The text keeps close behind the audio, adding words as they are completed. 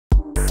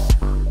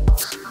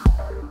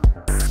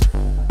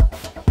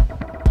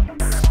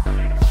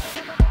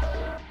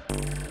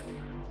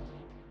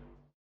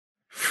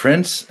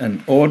friends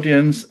and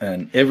audience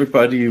and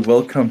everybody,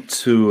 welcome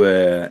to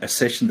a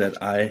session that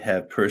I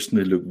have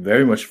personally looked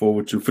very much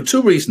forward to for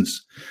two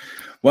reasons.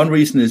 One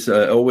reason is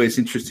always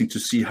interesting to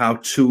see how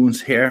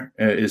Toon's hair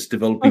is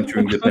developing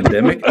during the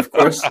pandemic, of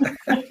course.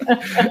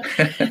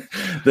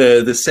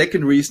 The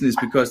second reason is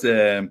because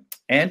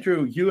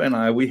Andrew, you and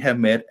I, we have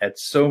met at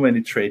so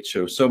many trade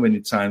shows, so many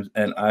times,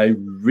 and I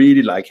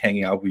really like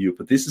hanging out with you.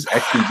 But this is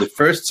actually the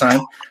first time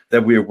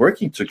that we are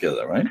working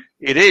together, right?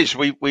 It is.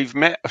 We've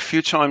met a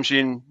few times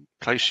in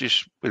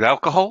places with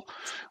alcohol.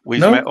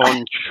 We've met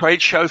on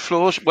trade show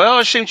floors. Well,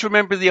 I seem to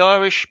remember the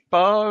Irish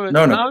bar.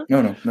 No.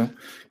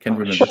 Can't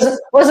remember.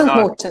 Wasn't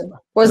Morton.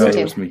 Wasn't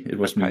him. It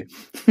was me.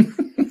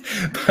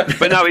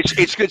 But no,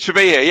 it's good to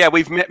be here. Yeah,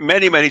 we've met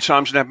many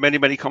times and had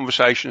many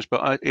conversations.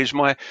 But it's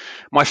my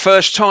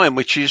first time,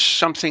 which is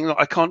something that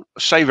I can't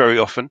say very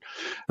often.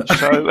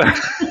 So.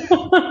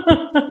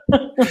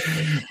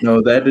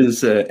 No, that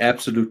is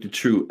absolutely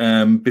true.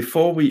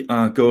 Before we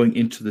are going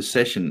into the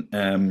session,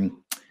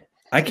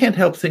 I can't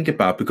help think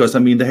about, because I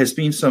mean there has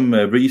been some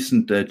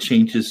recent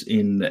changes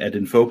at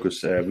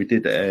InFocus. We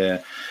did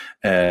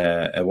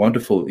a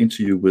wonderful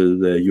interview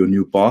with your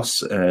new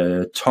boss,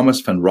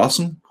 Thomas van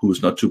Rossum,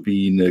 who's not to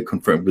be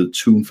confirmed with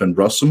Toon van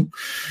Rossum.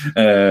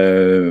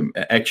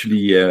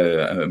 Actually,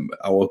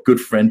 our good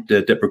friend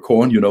Deborah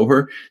Korn, you know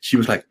her. She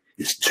was like,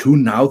 "Is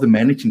Toon now the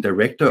managing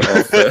director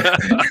of?"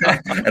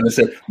 And I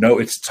said, "No,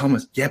 it's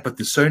Thomas." Yeah, but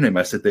the surname.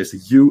 I said, "There's a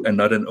U and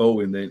not an O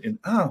in the."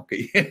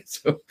 Okay.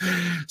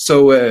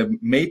 So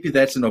maybe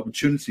that's an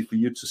opportunity for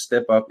you to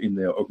step up in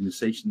the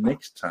organization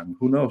next time.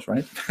 Who knows,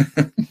 right?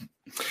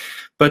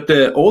 But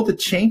all the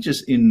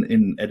changes at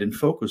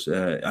InFocus,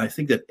 I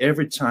think that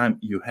every time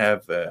you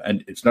have,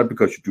 and it's not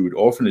because you do it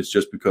often, it's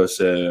just because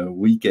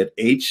we get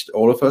aged,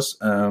 all of us.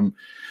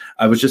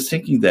 I was just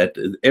thinking that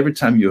every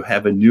time you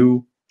have a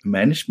new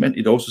management,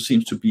 it also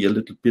seems to be a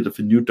little bit of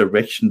a new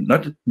direction,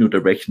 not a new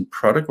direction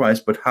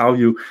product-wise, but how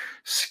you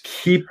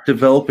keep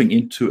developing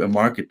into a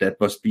market that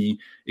must be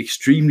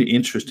extremely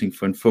interesting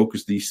for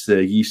InFocus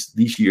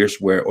these years,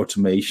 where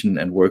automation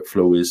and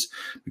workflow is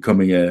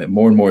becoming a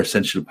more and more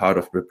essential part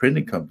of the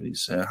printing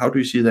companies. How do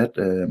you see that,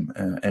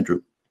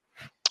 Andrew?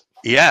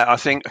 Yeah, I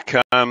think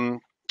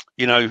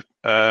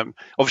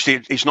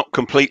obviously it's not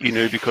completely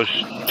new, because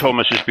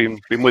Thomas has been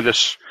with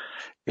us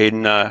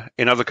in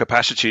other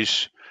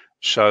capacities.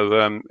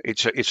 So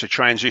it's a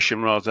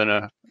transition rather than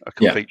a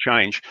complete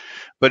change,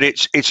 but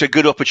it's a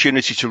good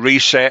opportunity to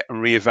reset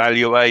and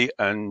reevaluate,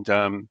 and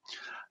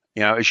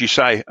as you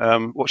say,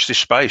 watch this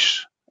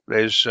space.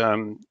 There's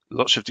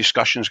lots of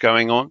discussions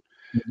going on,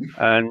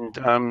 and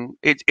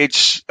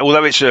it's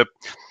although it's a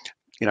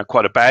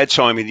quite a bad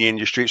time in the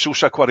industry, it's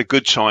also quite a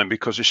good time,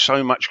 because there's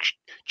so much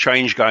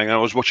change going on.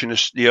 I was watching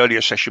the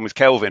earlier session with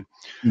Kelvin,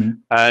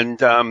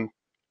 and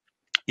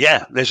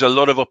yeah, there's a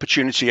lot of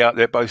opportunity out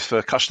there, both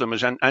for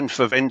customers and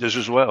for vendors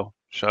as well.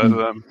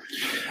 So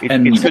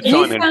it's good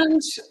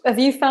timing. Have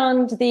you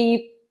found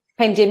the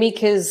pandemic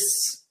has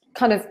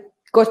kind of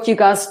got you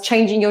guys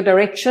changing your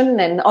direction?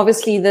 And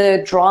obviously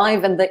the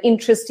drive and the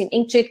interest in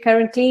inkjet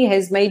currently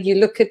has made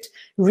you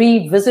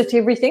revisit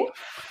everything?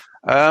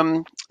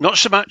 Not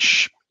so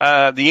much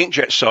the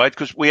inkjet side,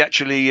 because we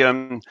actually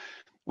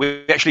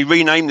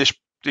renamed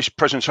this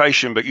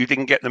presentation, but you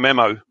didn't get the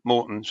memo,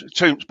 Morton.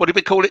 What did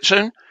we call it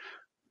soon?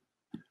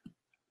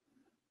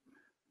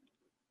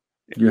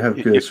 You have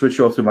to switch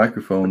off the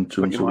microphone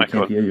so we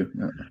can't hear you.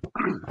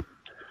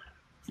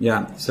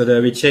 Yeah, so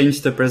we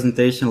changed the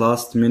presentation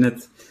last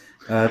minute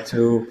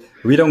to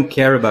 "We don't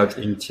care about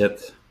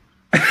inkjet."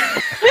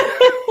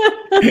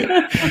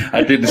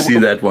 I didn't see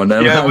that one.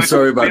 I'm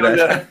sorry about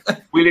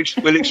that.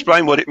 We'll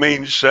explain what it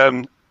means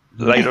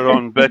later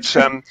on, but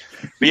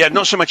yeah,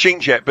 not so much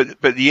inkjet,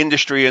 but the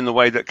industry and the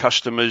way that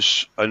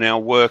customers are now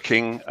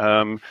working.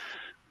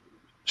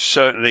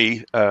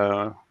 Certainly.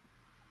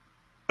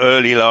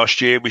 Early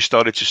last year, we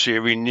started to see a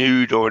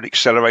renewed or an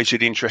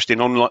accelerated interest in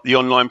the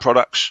online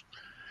products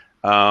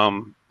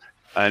and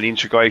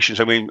integrations.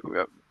 I mean,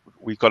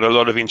 we've got a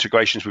lot of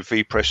integrations with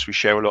vPress. We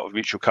share a lot of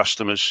mutual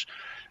customers.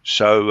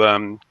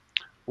 So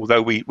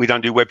although we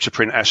don't do web to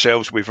print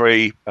ourselves, we're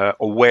very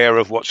aware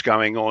of what's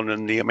going on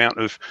and the amount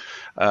of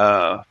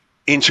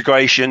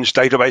integrations,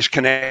 database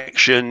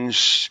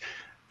connections,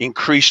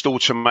 increased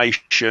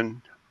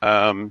automation.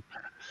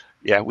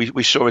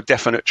 We saw a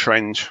definite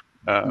trend,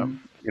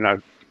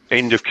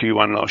 end of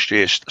Q1 last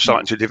year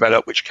starting to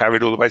develop, which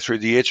carried all the way through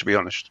the year, to be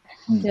honest.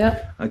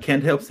 Yeah, I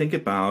can't help think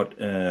about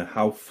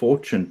how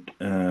fortunate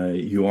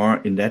you are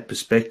in that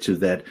perspective,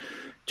 that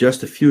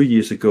just a few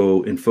years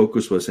ago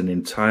InFocus was an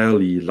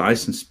entirely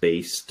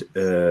license-based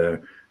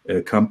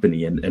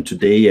company, and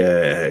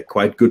today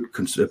quite good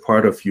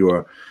part of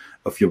your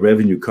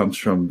revenue comes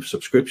from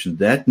subscription.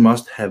 That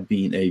must have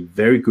been a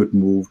very good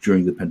move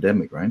during the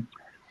pandemic, right?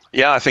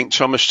 Yeah, I think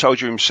Thomas told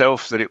you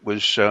himself that it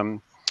was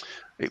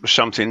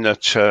something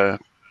that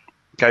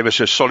gave us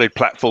a solid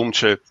platform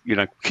to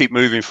keep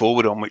moving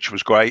forward on, which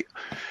was great.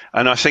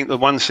 And I think the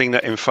one thing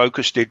that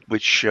InFocus did,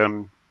 which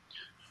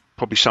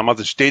probably some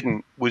others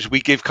didn't, was we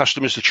give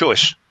customers the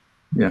choice.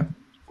 Yeah.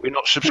 We're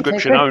not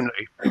subscription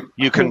only.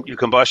 You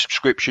can buy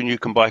subscription, you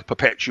can buy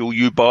perpetual,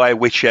 you buy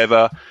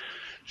whichever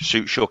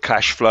suits your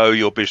cash flow,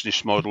 your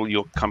business model,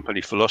 your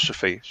company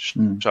philosophy.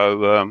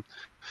 So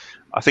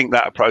I think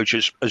that approach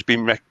has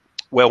been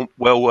well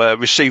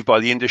received by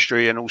the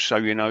industry, and also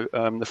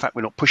the fact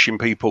we're not pushing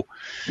people.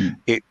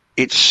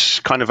 It's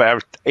kind of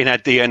in our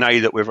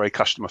DNA that we're very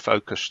customer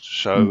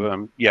focused.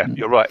 So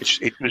you're right.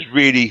 It was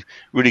really,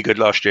 really good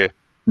last year.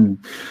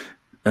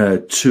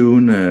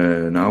 Toon,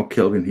 now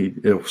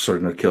Kelvin,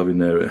 not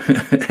Kelvin,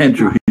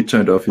 Andrew, he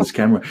turned off his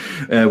camera.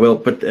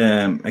 But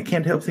I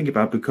can't help think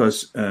about,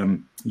 because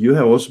you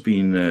have also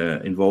been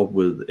involved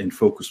with In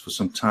Focus for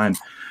some time.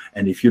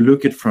 And if you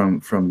look at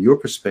from your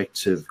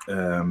perspective,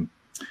 the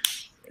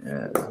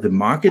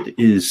market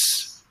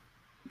is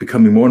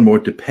becoming more and more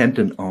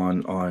dependent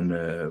on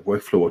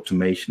workflow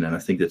automation. And I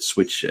think that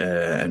Switch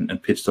and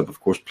Pitstop, of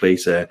course,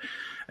 plays a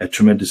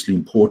tremendously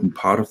important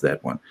part of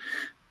that one.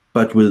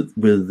 But with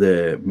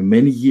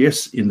many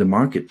years in the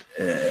market,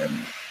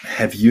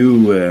 have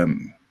you,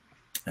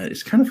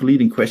 it's kind of a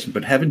leading question,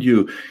 but haven't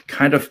you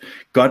kind of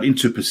got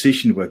into a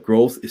position where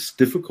growth is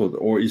difficult,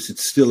 or is it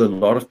still a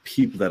lot of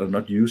people that are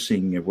not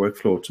using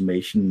workflow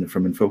automation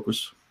from In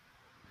Focus?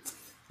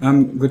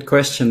 Good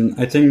question.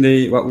 I think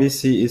what we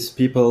see is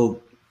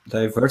people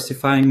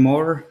diversifying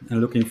more and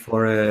looking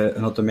for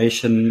an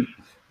automation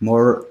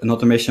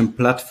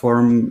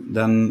platform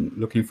than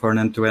looking for an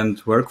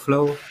end-to-end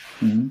workflow.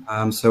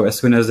 So as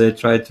soon as they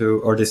try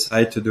to or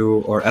decide to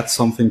do or add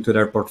something to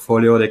their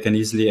portfolio, they can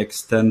easily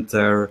extend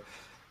their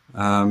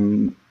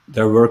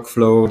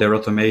workflow, their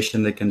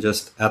automation. They can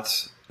just add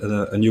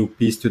a new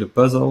piece to the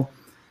puzzle.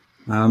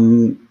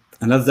 And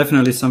that's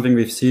definitely something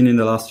we've seen in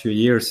the last few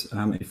years.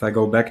 If I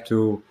go back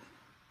to,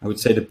 I would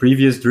say, the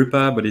previous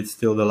Drupa, but it's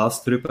still the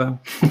last Drupa.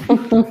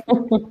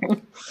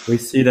 We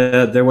see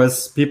that there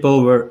was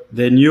people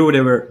they knew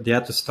they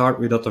had to start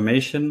with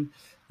automation.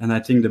 And I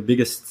think the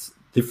biggest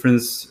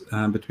difference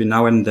between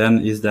now and then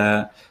is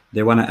that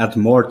they want to add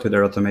more to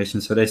their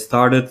automation. So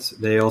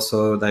they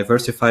also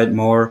diversified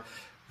more,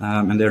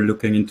 and they're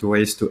looking into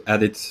ways to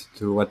add it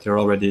to what they're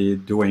already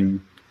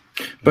doing.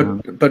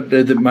 But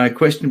my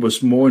question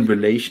was more in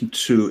relation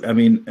to,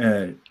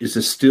 is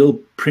there still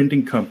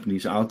printing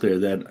companies out there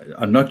that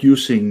are not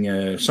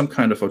using some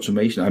kind of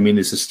automation?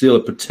 Is there still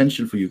a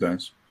potential for you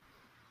guys?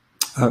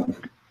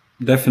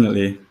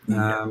 Definitely.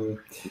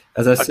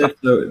 As I said,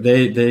 so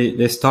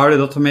they started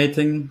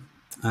automating,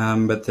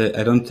 but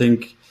I don't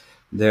think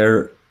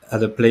they're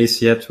at a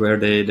place yet where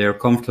they're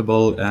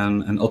comfortable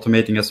and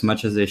automating as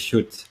much as they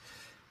should.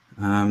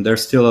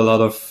 There's still a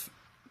lot of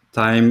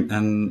time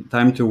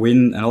to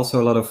win, and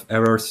also a lot of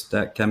errors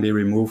that can be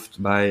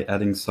removed by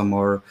adding some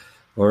more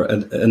or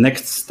a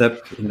next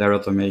step in their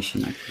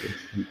automation, actually.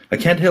 I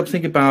can't help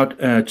think about,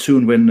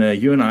 Toon, when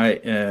you and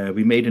I,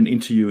 we made an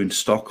interview in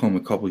Stockholm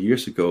a couple of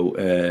years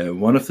ago.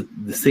 One of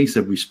the things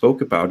that we spoke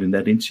about in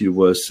that interview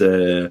was,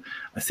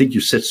 I think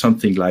you said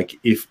something like,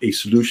 if a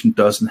solution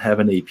doesn't have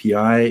an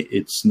API,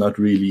 it's not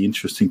really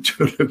interesting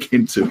to look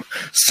into,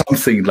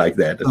 something like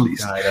that, at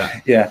least.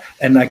 Yeah,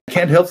 and I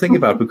can't help think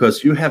about,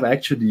 because you have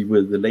actually,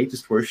 with the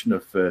latest version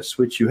of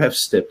Switch, you have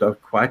stepped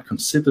up quite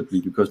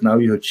considerably, because now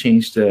you have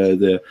changed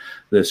the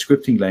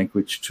scripting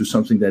language to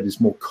something that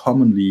is more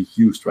commonly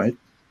used, right?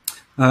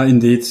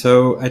 Indeed.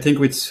 So I think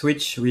with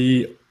Switch,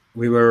 we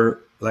were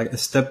like a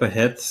step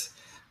ahead.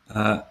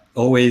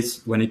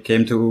 Always when it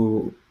came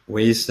to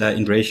ways that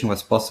integration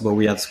was possible,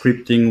 we had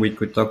scripting, we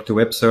could talk to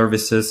web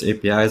services,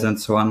 APIs, and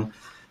so on.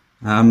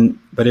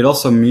 But it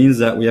also means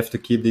that we have to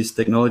keep these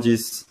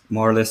technologies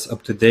more or less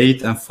up to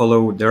date and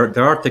follow.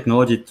 There are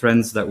technology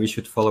trends that we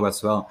should follow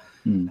as well.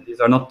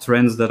 These are not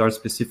trends that are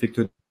specific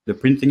to the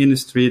printing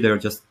industry. They're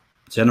just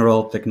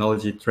general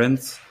technology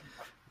trends.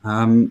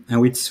 And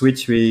with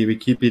Switch, we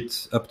keep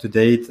it up to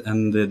date.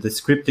 And the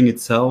scripting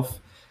itself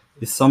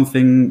is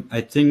something,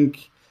 I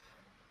think,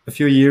 a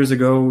few years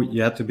ago,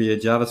 you had to be a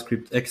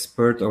JavaScript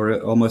expert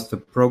or almost a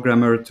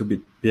programmer to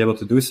be able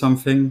to do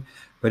something.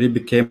 But it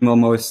became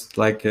almost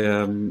like,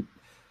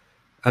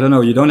 I don't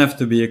know, you don't have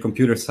to be a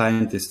computer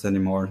scientist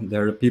anymore.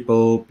 There are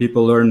people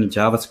learn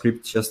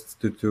JavaScript just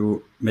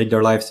to make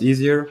their lives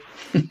easier.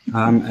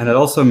 And it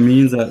also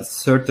means that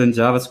certain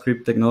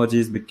JavaScript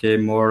technologies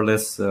became more or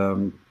less,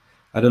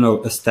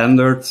 a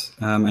standard.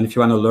 And if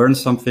you want to learn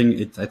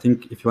something, I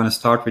think if you want to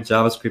start with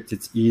JavaScript,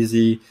 it's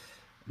easy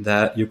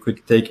that you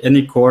could take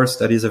any course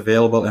that is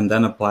available and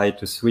then apply it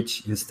to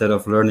Switch instead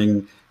of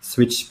learning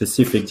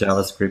Switch-specific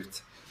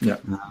JavaScript. Yeah.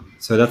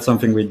 So that's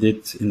something we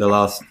did in the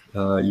last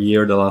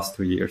year, the last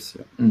 2 years.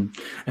 Yeah.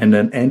 And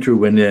then, Andrew,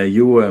 when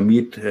you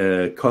meet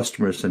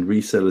customers and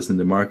resellers in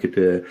the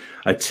market,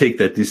 I take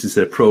that this is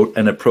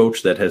an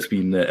approach that has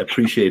been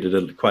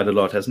appreciated quite a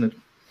lot, hasn't it?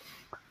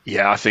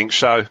 Yeah, I think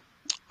so.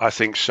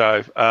 There's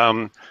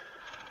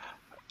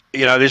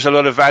a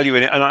lot of value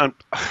in it.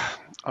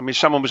 And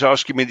someone was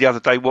asking me the other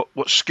day,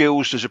 what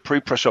skills does a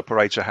pre-press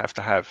operator have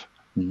to have?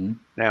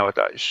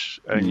 Nowadays,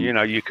 and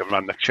you can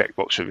run the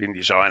checkbox of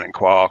InDesign and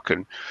Quark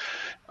and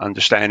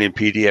understanding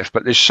PDF,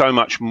 but there's so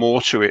much more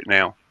to it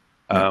now.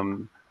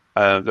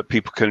 that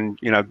people can,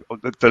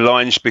 the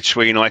lines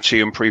between IT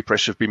and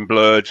pre-press have been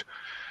blurred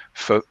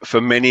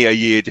for many a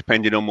year,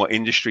 depending on what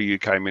industry you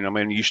came in. I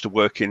mean, I used to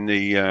work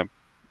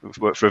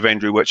work for a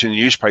vendor who worked in the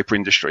newspaper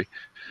industry.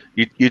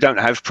 You don't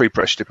have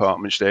pre-press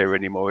departments there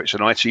anymore. It's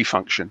an IT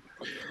function.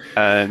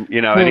 And,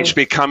 and it's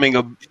becoming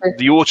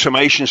the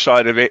automation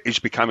side of it is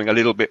becoming a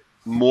little bit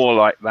more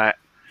like that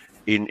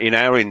in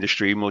our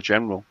industry, more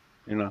general,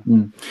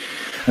 And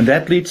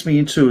that leads me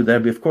into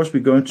that. Of course,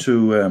 we're going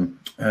to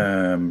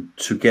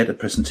get a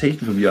presentation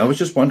from you. I was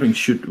just wondering,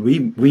 should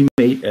we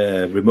made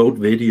a remote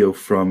video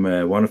from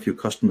one of your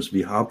customers,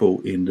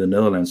 Viharbo, in the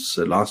Netherlands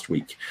last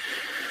week.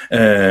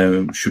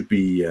 Should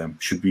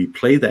we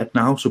play that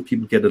now so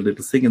people get a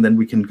little thing, and then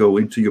we can go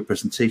into your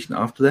presentation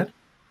after that?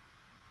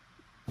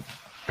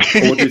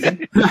 Or what do you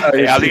think?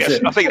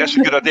 I think that's a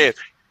good idea.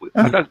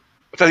 I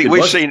don't think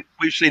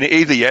we've seen it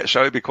either yet,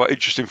 so it'd be quite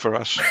interesting for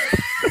us.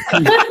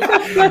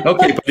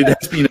 Okay, but it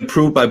has been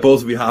approved by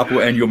both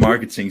Viharbo and your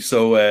marketing,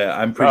 so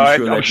I'm pretty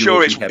sure. I'm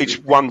sure it's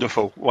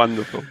wonderful.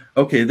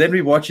 Okay, then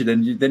we watch it,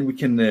 and then we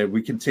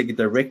can take it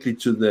directly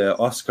to the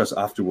Oscars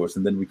afterwards,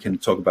 and then we can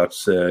talk about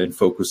In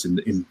Focus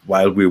in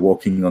while we're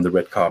walking on the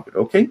red carpet.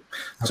 Okay,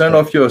 turn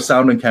off your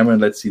sound and camera,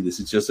 and let's see this.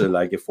 It's just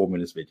like a 4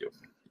 minutes video.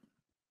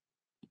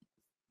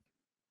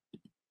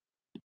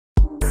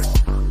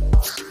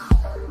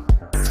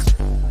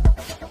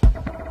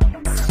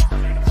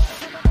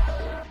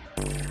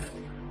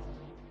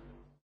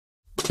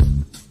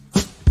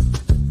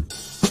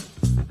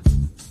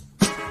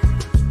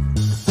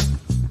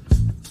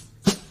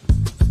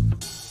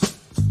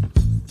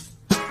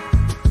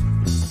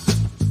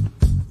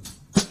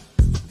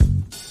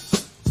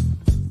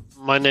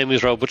 My name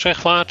is Robert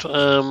Zegvaart.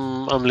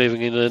 I'm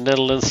living in the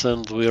Netherlands,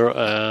 and we're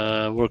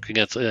working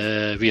at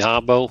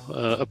Viharbo,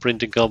 a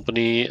printing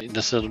company in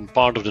the southern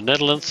part of the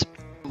Netherlands.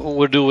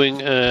 We're doing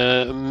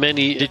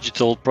many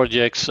digital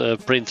projects,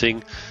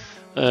 printing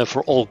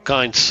for all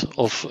kinds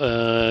of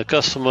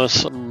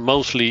customers,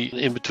 mostly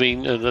in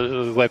between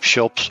the web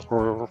shops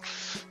or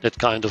that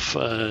kind of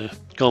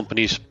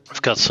companies.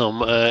 I've got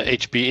some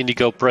HP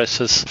Indigo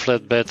presses,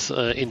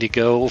 flatbed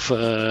Indigo of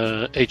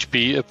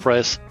HP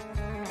press.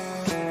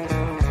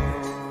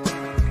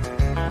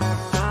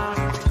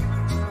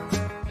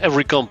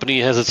 Every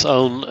company has its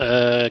own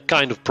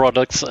kind of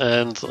products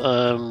and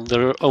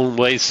their own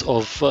ways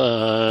of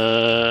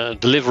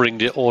delivering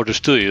the orders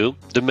to you.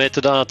 The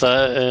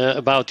metadata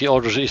about the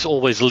orders is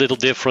always a little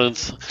different,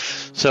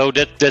 so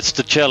that's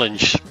the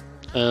challenge,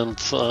 and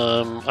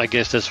I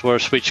guess that's where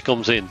Switch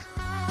comes in.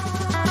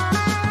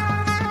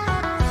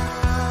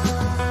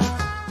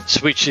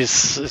 Switch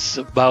is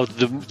about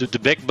the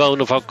backbone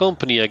of our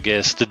company, I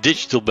guess, the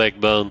digital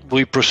backbone.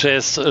 We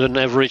process an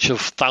average of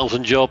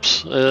 1,000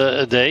 jobs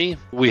a day.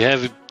 We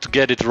have to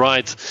get it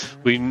right.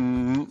 We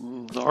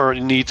are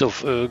in need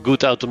of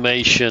good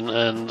automation,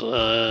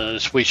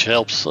 and Switch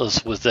helps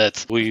us with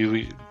that.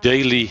 We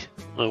daily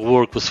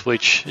work with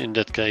Switch in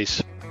that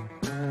case.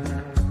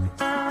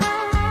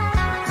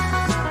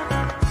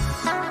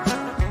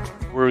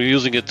 We're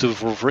using it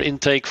for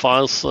intake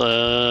files,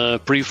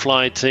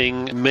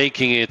 pre-flighting,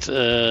 making it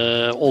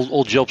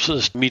all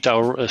jobs meet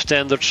our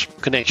standards,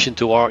 connection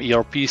to our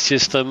ERP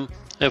system,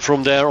 and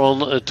from there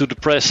on to the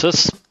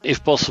presses,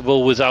 if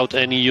possible without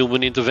any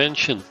human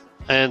intervention.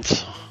 And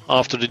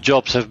after the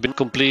jobs have been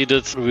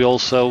completed, we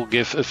also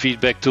give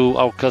feedback to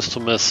our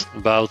customers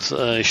about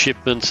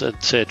shipments,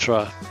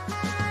 etc.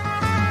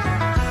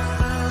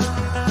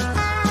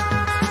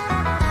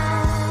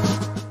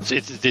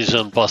 It is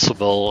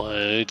impossible.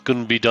 It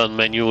couldn't be done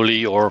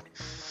manually or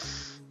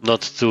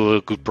not to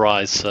a good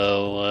price.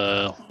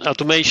 So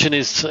automation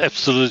is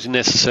absolutely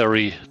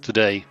necessary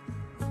today.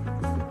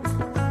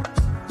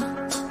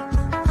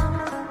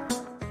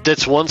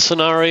 That's one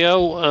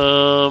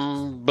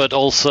scenario, but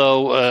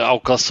also our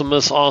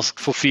customers ask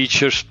for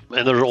features,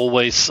 and there are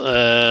always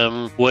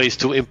ways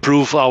to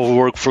improve our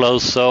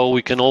workflows, so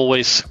we can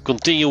always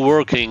continue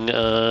working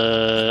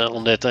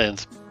on that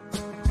end.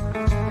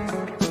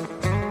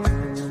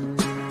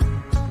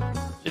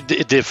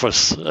 It differs.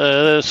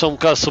 Some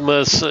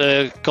customers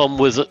come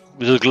with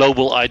a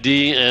global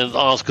ID and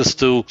ask us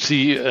to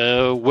see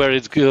where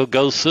it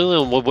goes to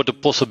and what the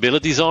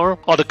possibilities are.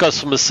 Other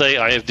customers say,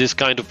 I have this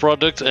kind of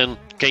product and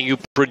can you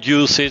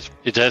produce it?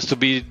 It has to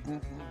be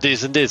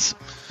this and this.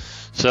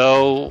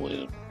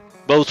 So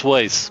both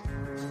ways.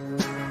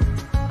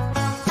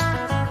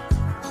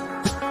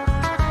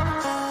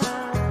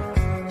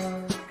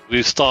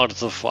 I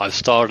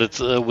started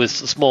with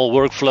small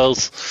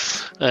workflows,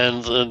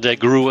 and they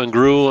grew and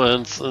grew,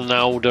 and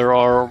now there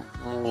are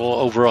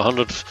over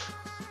 100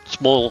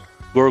 small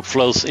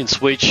workflows in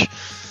Switch,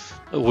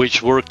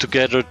 which work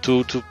together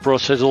to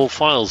process all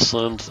files.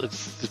 And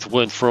it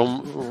went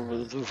from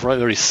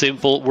very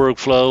simple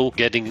workflow,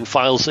 getting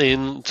files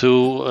in,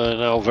 to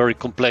now very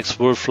complex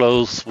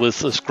workflows with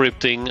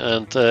scripting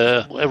and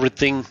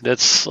everything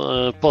that's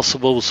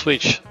possible with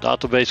Switch,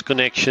 database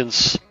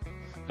connections,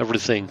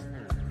 everything.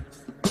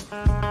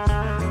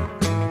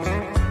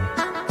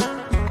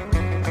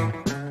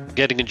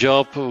 getting a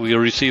job, we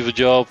receive a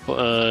job,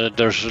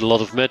 there's a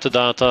lot of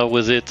metadata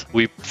with it.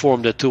 We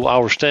form that to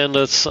our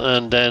standards,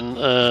 and then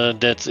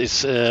that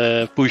is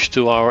pushed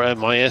to our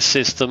MIS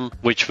system,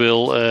 which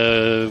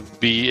will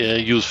be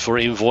used for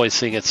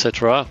invoicing,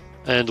 etc.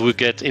 And we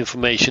get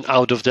information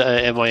out of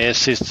the MIS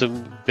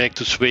system back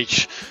to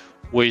Switch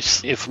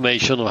with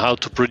information on how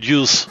to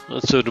produce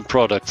a certain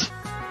product.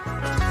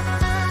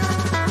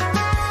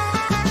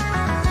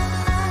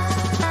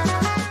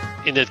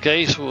 In that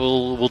case,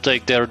 we'll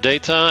take their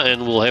data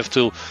and we'll have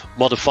to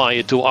modify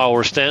it to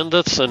our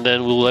standards, and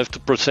then we'll have to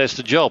process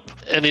the job.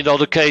 And in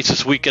other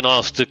cases, we can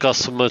ask the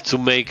customer to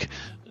make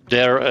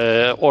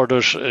their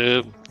orders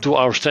to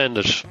our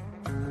standards.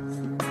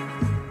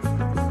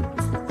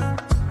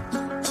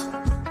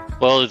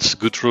 Well, it's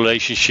good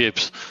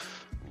relationships.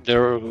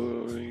 They're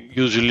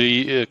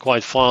usually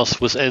quite fast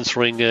with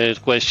answering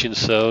questions,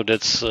 so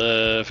that's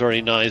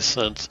very nice,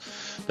 and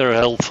they're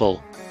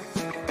helpful.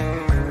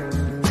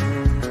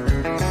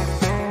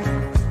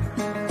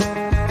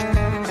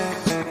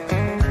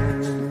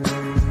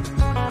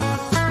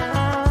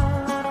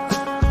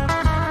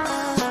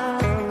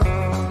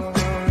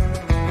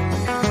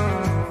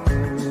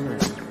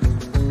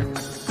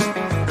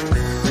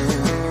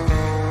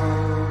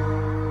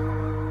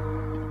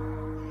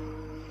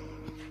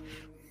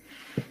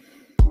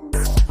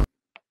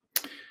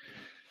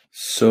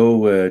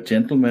 So,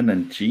 gentlemen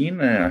and Jean,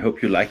 I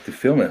hope you liked the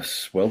film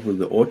as well with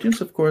the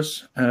audience, of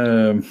course.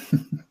 I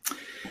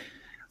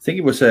think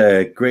it was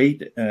a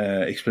great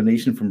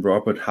explanation from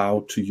Robert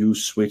how to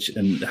use Switch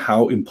and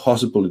how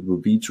impossible it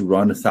would be to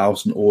run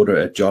 1,000 order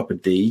a job a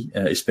day,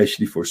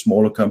 especially for a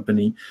smaller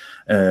company,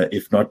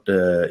 if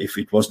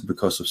it wasn't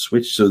because of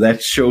Switch. So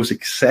that shows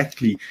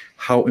exactly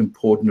how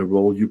important a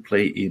role you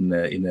play in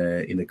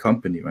a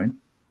company, right?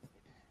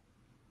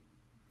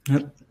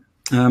 Yep.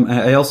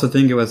 I also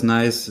think it was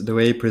nice the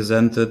way he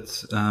presented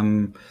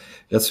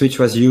that Switch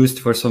was used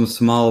for some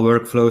small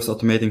workflows,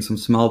 automating some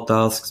small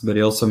tasks, but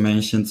he also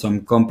mentioned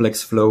some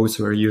complex flows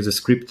where you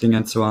use scripting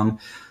and so on.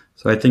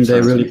 So I think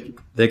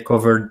they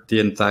covered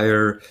the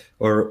entire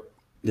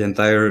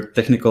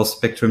technical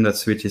spectrum that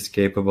Switch is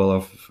capable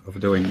of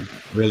doing.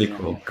 Really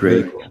cool.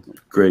 Great. Really cool.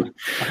 Great.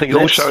 I think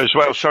also as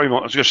well, sorry,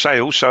 Mark, I was going to say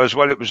also as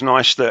well, it was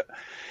nice that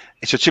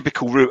it's a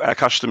typical route our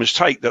customers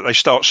take, that they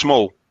start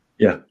small.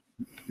 Yeah.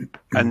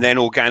 And then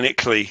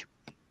organically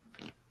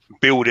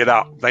build it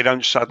up. They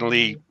don't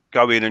suddenly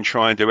go in and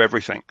try and do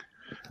everything.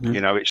 Mm-hmm.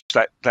 You know, it's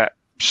that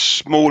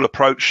small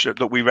approach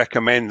that we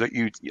recommend. That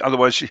you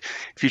otherwise,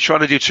 if you try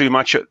to do too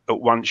much at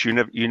once, you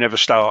never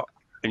start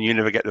and you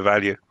never get the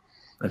value.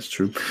 That's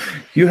true.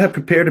 You have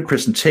prepared a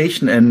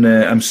presentation, and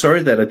I'm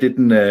sorry that I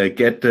didn't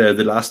get the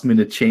last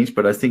minute change,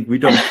 but I think we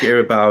don't care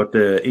about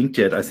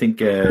inkjet. I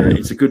think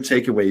it's a good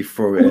takeaway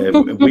for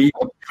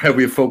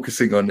we're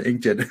focusing on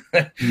inkjet.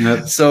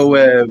 Yep.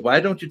 So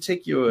why don't you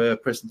take your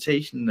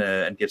presentation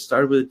and get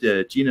started with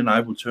it? Jean and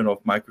I will turn off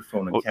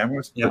microphone and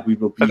cameras, but we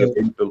will be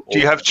available. Do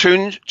you have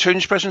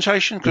Toon's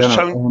presentation?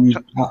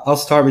 I'll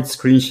start with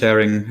screen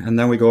sharing, and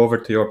then we go over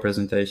to your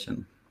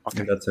presentation.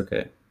 Okay. If that's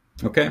okay.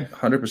 Okay.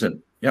 100%.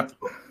 Yeah.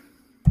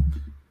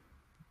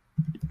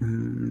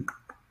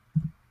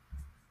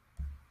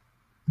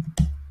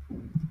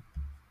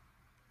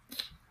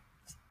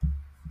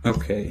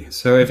 Okay,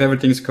 so if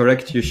everything's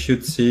correct, you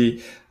should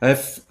see. I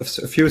have a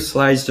few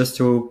slides just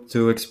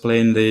to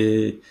explain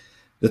the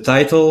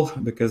title,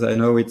 because I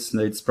know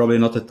it's probably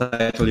not a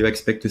title you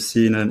expect to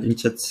see in an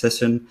inkjet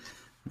session.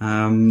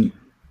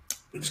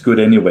 It's good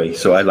anyway,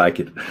 so I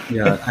like it.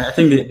 Yeah, I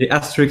think the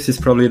asterisk is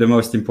probably the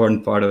most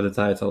important part of the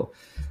title.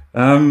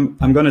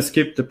 I'm going to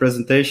skip the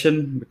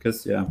presentation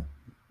because,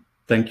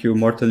 thank you,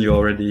 Morten, you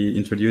already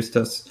introduced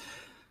us.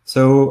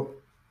 So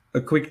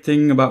a quick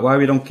thing about why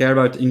we don't care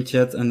about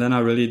inkjet, and then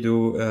I'll really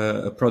do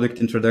a product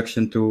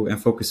introduction to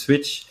Enfocus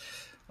Switch.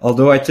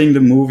 Although I think the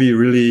movie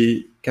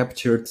really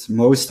captured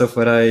most of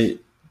what I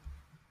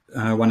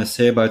want to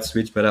say about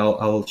Switch, but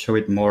I'll show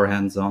it more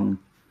hands-on.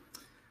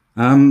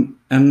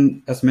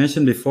 And as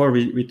mentioned before,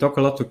 we talk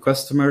a lot to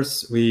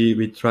customers.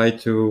 We try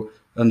to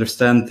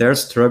understand their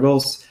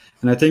struggles.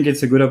 And I think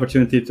it's a good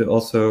opportunity to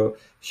also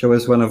show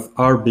us one of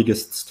our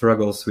biggest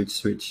struggles with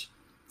Switch.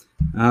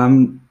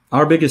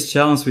 Our biggest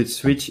challenge with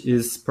Switch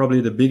is probably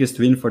the biggest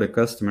win for the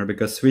customer,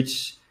 because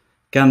Switch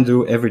can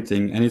do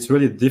everything. And it's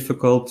really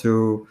difficult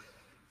to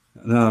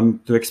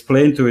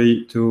explain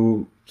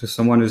to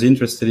someone who's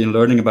interested in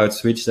learning about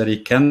Switch that he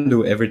can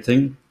do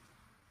everything.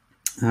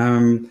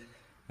 And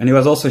it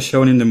was also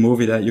shown in the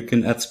movie that you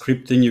can add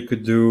scripting, you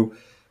could do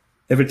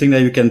everything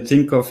that you can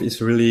think of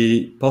is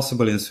really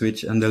possible in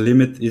Switch, and the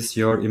limit is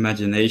your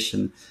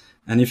imagination.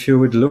 And if you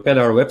would look at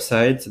our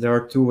website, there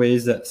are two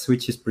ways that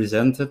Switch is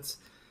presented.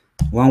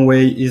 One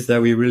way is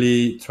that we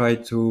really try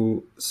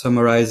to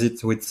summarize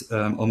it with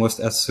almost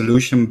as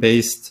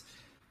solution-based,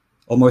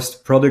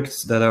 almost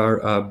products that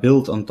are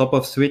built on top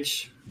of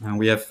Switch. And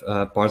we have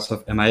parts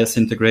of MIS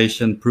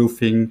integration,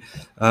 proofing,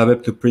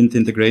 web-to-print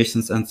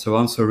integrations, and so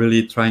on. So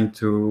really trying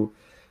to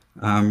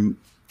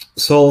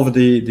solve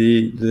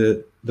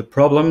the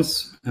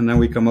problems, and then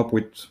we come up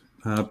with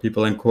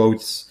people and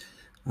quotes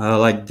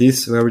like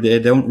this, where they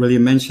don't really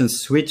mention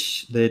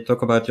switch. They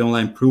talk about the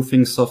online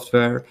proofing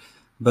software,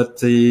 but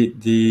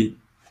the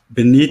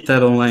beneath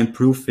that online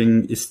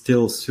proofing is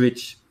still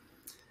switch.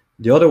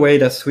 The other way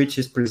that switch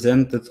is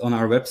presented on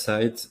our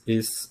website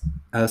is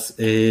as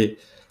we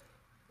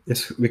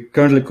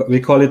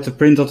call it the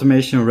print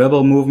automation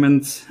rebel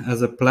movement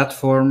as a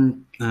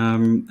platform.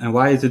 And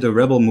why is it a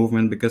rebel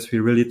movement? Because we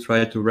really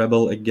try to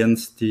rebel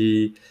against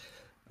the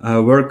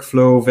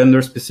workflow,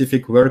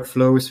 vendor-specific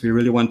workflows. We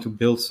really want to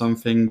build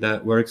something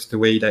that works the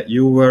way that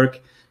you work.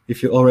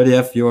 If you already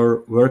have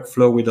your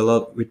workflow with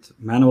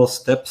manual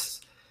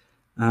steps,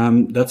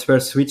 that's where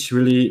Switch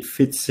really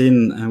fits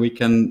in, and we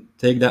can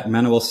take that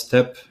manual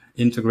step,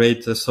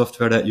 integrate the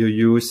software that you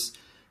use,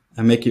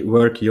 and make it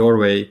work your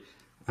way.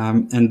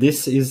 And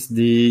this is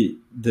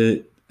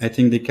I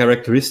think the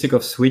characteristic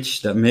of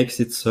Switch that makes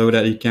it so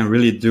that it can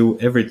really do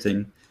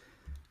everything.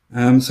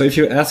 So if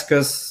you ask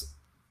us,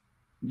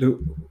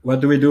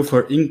 what do we do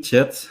for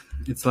inkjet?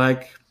 It's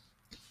like,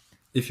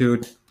 if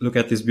you look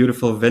at this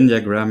beautiful Venn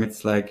diagram,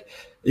 it's like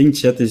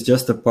inkjet is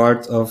just a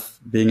part of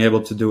being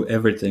able to do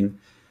everything.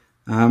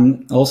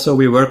 Also,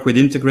 we work with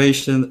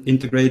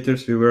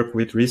integrators. We work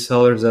with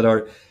resellers that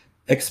are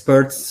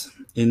experts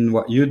in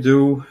what you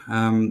do.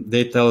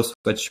 They tell us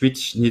what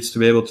Switch needs to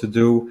be able to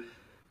do.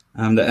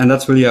 And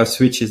that's really how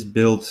Switch is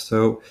built.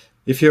 So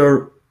if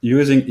you're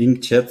using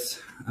inkjet,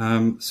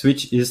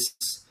 Switch is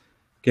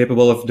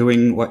capable of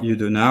doing what you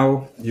do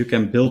now. You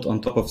can build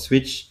on top of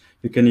Switch.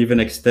 You can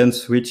even extend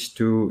Switch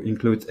to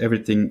include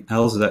everything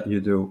else that you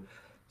do.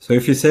 So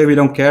if you say we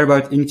don't care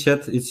about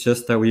inkjet, it's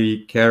just that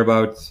we care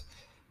about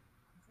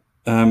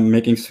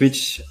making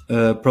Switch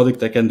a product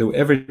that can do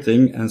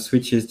everything, and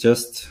Switch is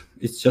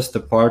just a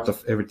part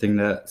of everything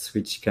that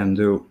Switch can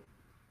do.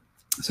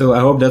 So I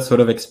hope that sort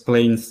of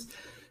explains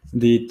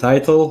the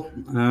title,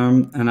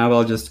 and I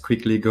will just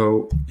quickly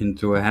go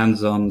into a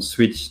hands-on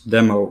Switch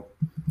demo.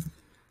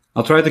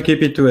 I'll try to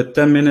keep it to a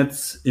 10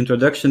 minutes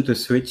introduction to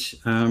Switch,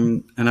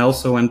 and I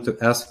also want to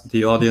ask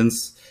the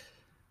audience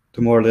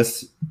to more or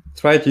less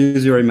try to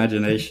use your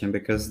imagination,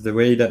 because the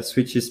way that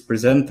Switch is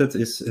presented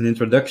is an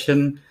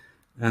introduction,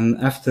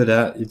 and after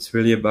that it's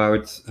really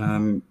about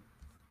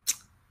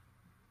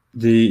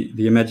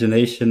the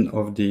imagination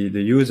of the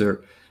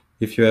user.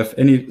 If you have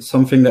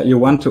something that you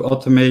want to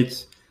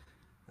automate,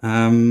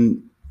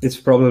 it's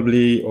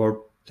probably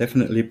or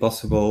definitely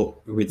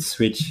possible with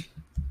Switch.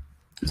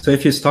 So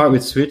if you start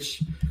with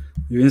Switch,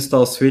 you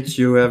install Switch,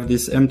 you have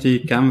this empty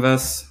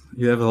canvas,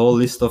 you have a whole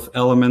list of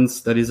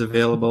elements that is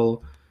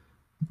available.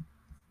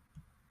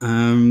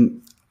 A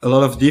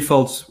lot of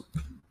default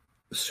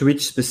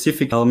Switch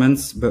specific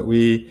elements, but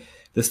the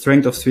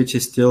strength of Switch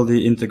is still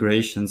the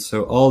integration.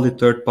 So all the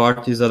third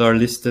parties that are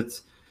listed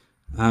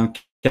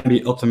can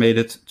be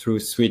automated through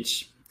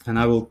Switch. And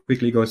I will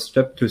quickly go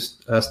step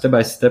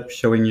by step,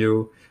 showing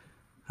you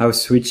how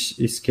Switch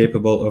is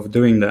capable of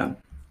doing that.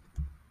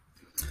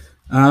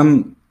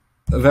 A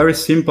very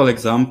simple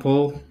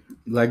example,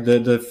 like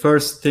the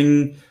first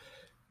thing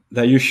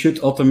that you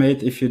should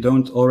automate if you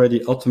don't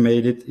already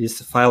automate it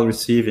is file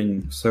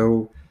receiving.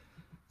 So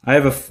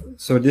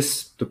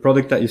the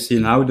product that you see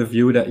now, the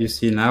view that you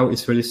see now,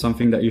 is really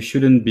something that you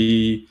shouldn't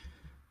be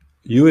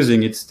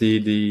using. It's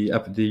the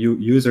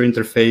user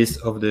interface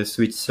of the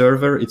Switch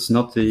server. It's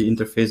not the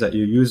interface that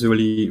you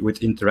usually would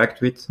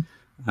interact with,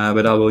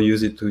 but I will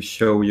use it to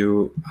show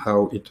you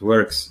how it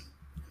works.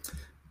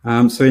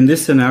 So in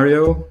this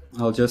scenario,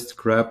 I'll just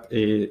grab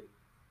a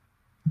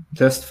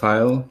test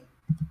file.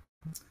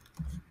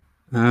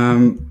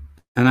 And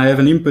I have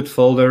an input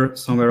folder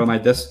somewhere on my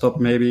desktop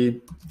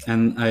maybe,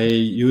 and I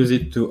use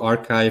it to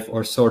archive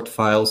or sort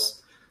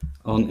files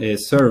on a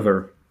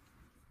server.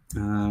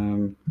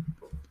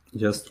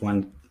 Just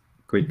one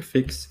quick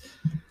fix.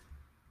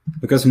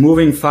 Because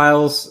moving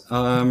files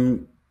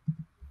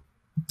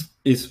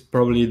is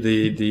probably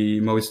the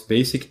most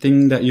basic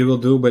thing that you will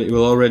do, but it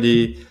will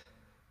already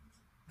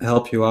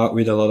help you out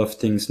with a lot of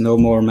things. No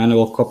more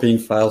manual copying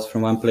files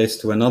from one place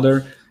to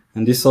another.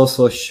 And this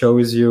also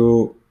shows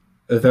you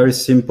a very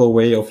simple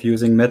way of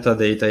using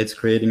metadata. It's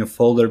creating a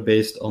folder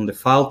based on the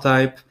file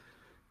type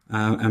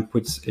and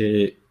puts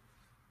a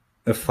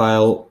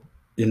file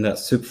in that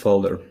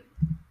subfolder.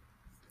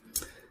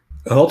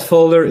 A hot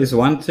folder is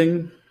one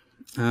thing.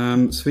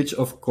 Switch,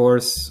 of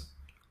course,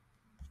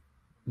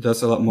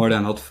 does a lot more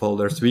than hot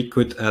folders. We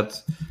could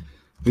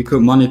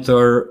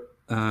monitor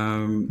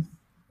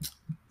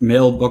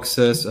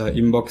mailboxes,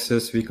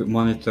 inboxes. We could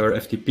monitor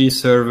FTP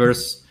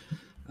servers.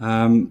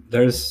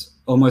 There's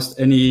almost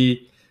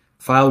any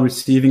file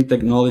receiving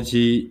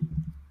technology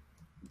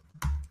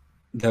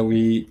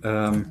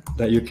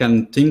that you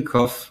can think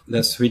of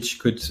that Switch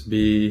could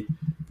be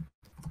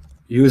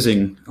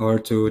using, or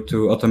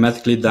to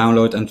automatically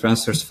download and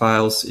transfer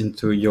files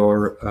into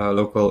your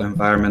local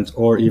environment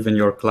or even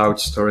your cloud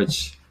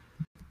storage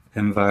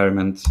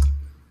environment.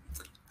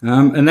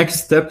 A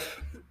next step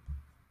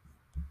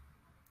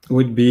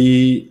would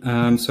be,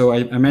 so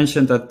I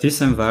mentioned that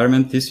this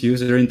environment, this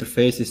user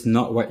interface, is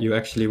not what you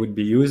actually would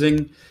be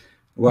using.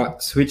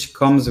 What Switch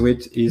comes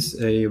with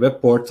is a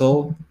web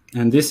portal,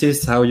 and this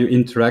is how you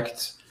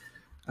interact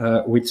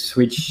with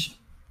Switch,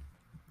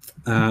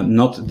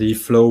 not the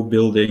flow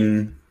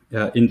building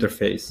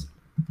interface.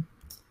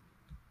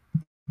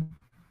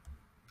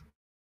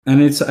 And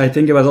I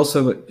think it was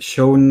also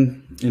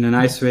shown in a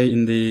nice way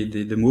in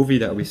the movie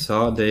that we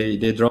saw.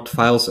 They dropped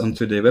files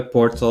onto the web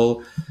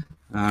portal.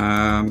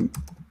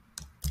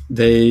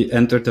 They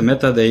entered the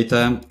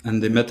metadata,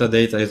 and the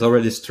metadata is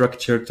already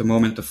structured the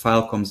moment the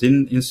file comes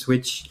in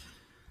Switch.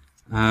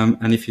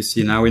 And if you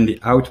see now in the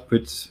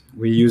output,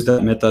 we use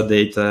that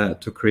metadata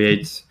to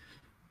create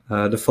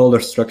the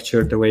folder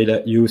structure the way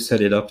that you set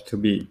it up to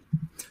be.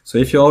 So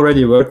if you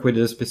already work with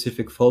a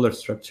specific folder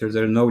structure,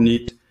 there's no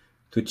need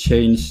to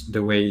change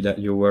the way that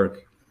you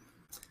work.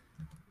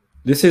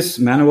 This is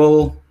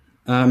manual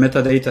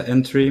metadata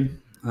entry.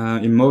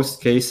 In most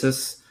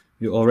cases,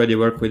 you already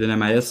work with an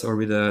MIS or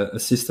with a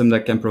system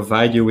that can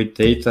provide you with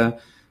data.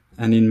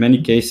 And in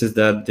many cases,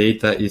 that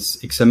data is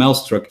XML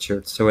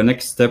structured. So a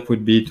next step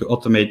would be to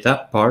automate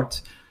that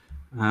part.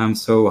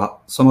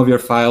 So some of your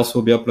files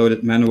will be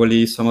uploaded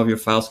manually. Some of your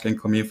files can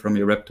come in from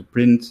your web to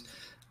print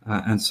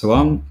and so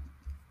on.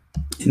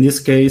 In this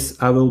case,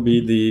 I will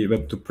be the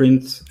web to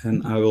print,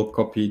 and I will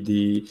copy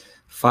the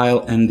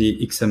file and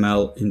the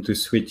XML into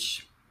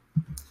Switch.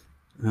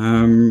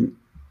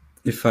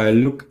 If I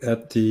look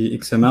at the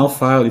XML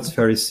file, it's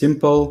very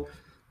simple.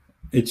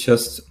 It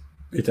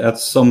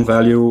adds some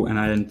value, and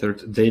I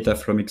entered data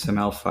from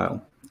XML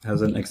file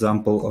as an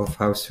example of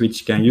how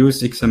Switch can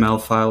use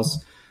XML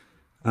files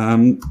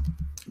to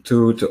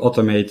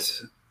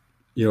automate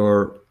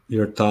your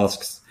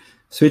tasks.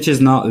 Switch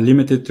is not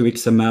limited to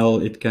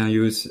XML. It can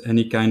use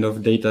any kind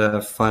of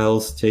data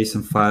files,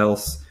 JSON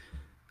files,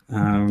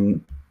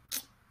 coming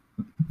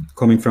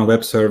from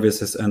web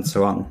services and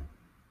so on.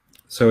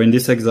 So in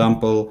this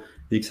example,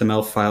 the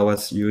XML file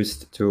was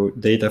used to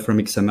data from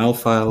XML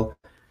file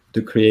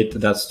to create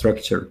that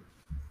structure.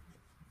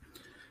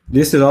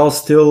 This is all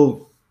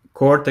still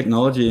core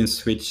technology in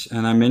Switch,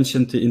 and I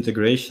mentioned the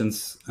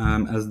integrations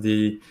as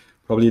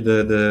probably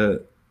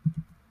the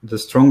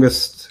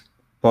strongest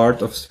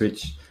part of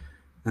Switch.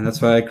 And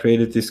that's why I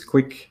created this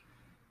quick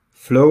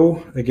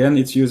flow. Again,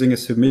 it's using a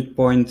submit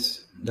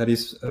point that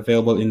is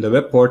available in the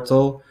web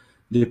portal.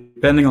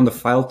 Depending on the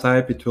file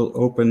type, it will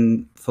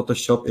open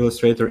Photoshop,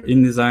 Illustrator,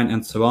 InDesign,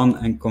 and so on,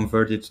 and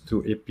convert it to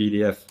a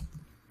PDF.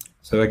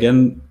 So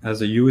again,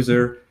 as a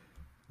user,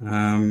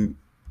 I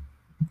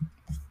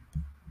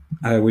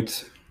would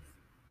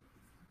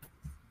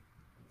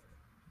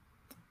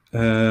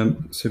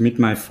submit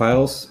my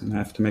files, and I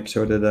have to make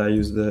sure that I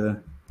use the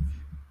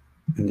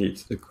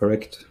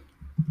correct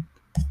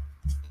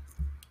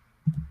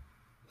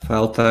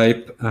file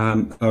type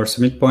or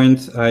submit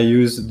point. I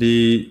use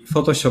the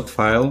Photoshop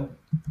file,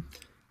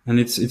 and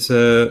I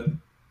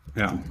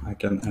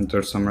can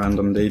enter some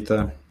random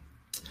data.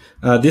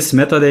 These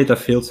metadata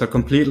fields are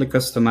completely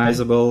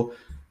customizable.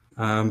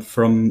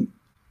 From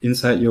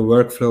inside your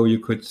workflow, you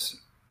could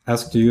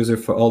ask the user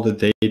for all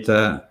the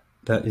data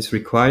that is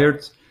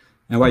required.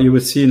 And what you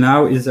will see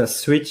now is a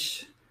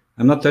Switch.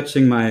 I'm not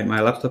touching my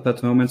laptop at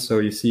the moment, so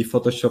you see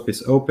Photoshop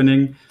is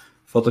opening.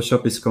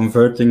 Photoshop is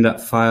converting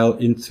that file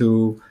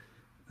into,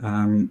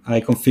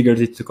 I configured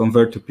it to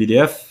convert to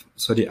PDF.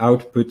 So the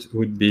output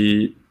would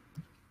be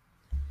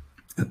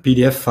a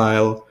PDF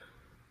file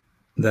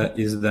that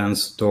is then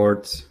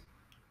stored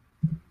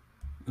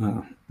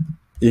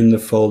in the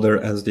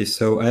folder as this.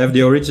 So I have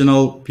the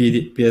original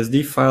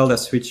PSD file that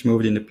Switch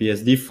moved in the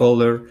PSD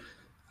folder,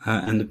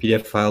 and the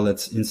PDF file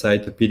that's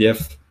inside the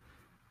PDF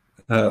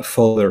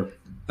folder.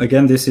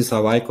 Again, this is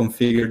how I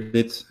configured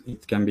it.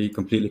 It can be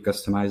completely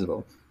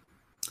customizable.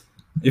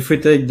 If we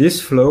take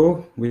this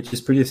flow, which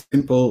is pretty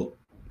simple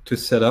to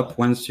set up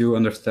once you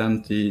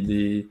understand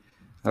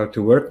how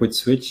to work with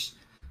Switch,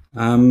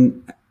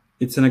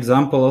 it's an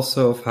example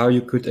also of how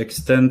you could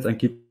extend and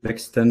keep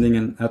extending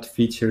and add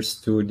features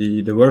to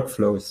the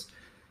workflows.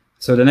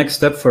 So the next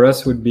step for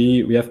us would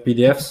be, we have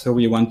PDFs, so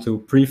we want to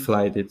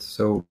pre-flight it.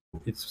 So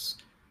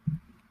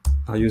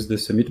I'll use the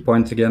submit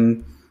point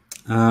again.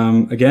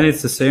 Again,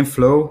 it's the same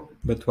flow,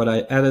 but what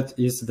I added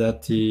is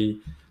that the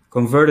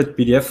converted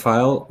PDF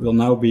file will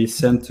now be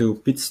sent to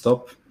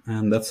Pitstop,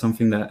 and that's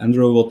something that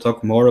Andrew will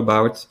talk more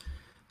about.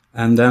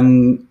 And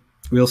then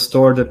we'll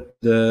store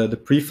the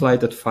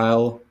pre-flighted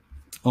file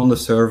on the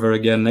server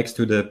again next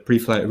to the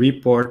pre-flight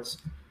report,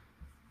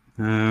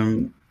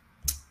 and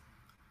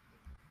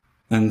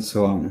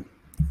so on.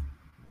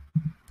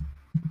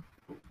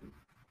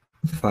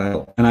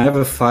 File, and I have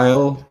a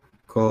file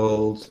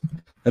called,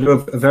 I do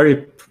a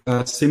very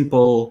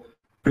simple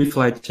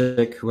pre-flight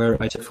check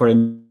where I check for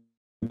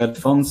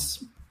embedded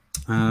fonts,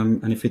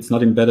 and if it's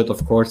not embedded,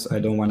 of course, I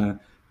don't want to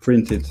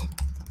print it,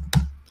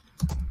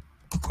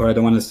 or I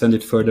don't want to send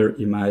it further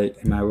in my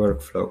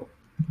workflow.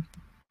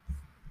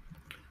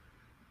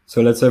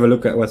 So let's have a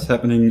look at what's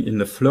happening in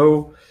the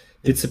flow.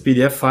 It's a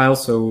PDF file,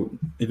 so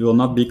it will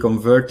not be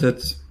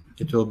converted.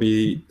 It will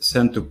be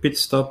sent to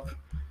Pitstop.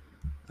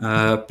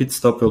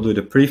 Pitstop will do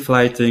the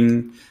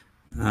pre-flighting.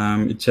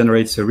 It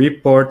generates a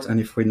report, and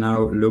if we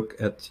now look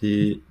at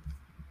the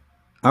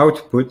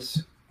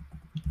output,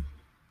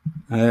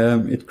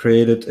 it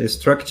created a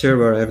structure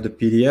where I have the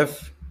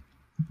PDF.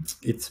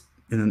 It's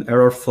in an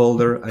error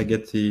folder. I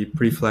get the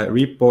pre-flight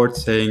report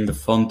saying the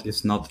font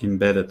is not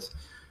embedded.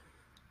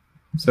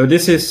 So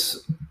this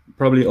is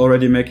probably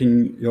already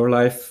making your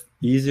life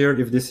easier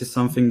if this is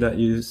something that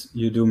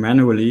you do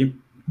manually.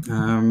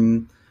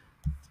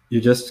 You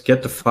just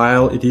get the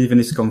file. It even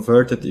is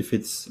converted if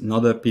it's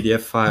not a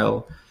PDF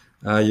file.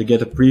 You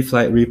get a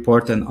pre-flight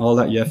report, and all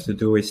that you have to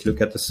do is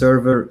look at the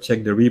server,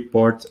 check the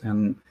report,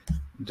 and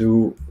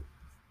do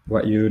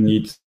what you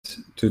need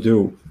to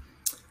do.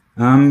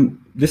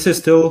 This is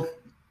still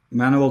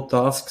manual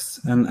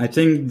tasks, and I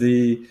think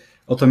the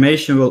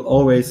automation will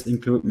always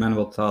include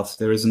manual tasks.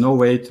 There is no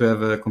way to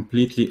have a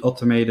completely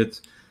automated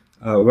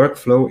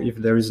workflow if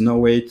there is no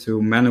way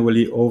to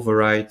manually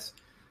override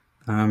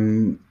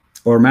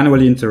or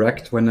manually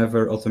interact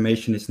whenever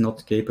automation is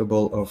not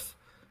capable of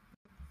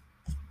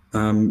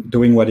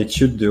doing what it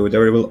should do.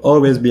 There will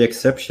always be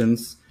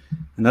exceptions,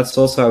 and that's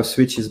also how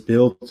Switch is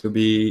built, to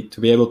be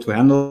able to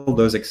handle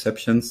those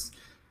exceptions.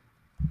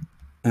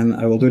 And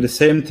I will do the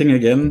same thing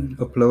again,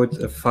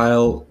 upload a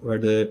file where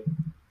the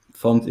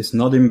font is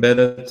not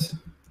embedded,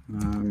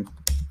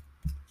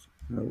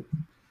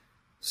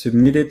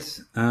 submit it.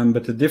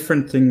 But the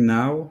different thing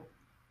now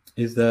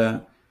is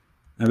that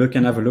we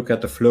can have a look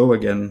at the flow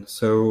again.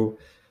 So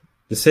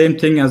the same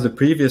thing as the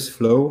previous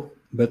flow,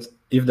 but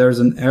if there's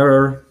an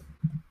error,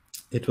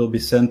 it will be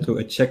sent to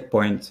a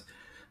checkpoint.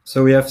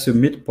 So we have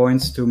submit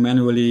points to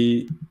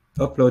manually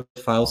upload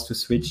files to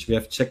Switch. We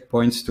have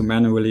checkpoints to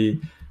manually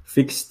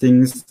fix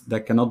things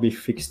that cannot be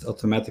fixed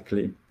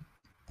automatically.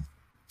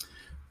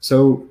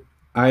 So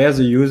I, as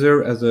a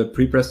user, as a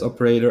prepress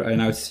operator, I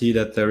now see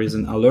that there is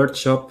an alert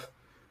shop.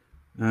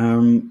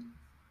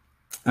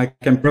 I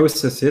can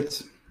process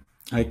it.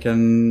 I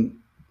can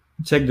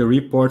check the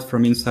report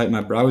from inside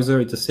my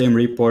browser. It's the same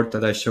report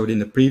that I showed in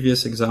the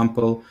previous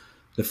example.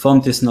 The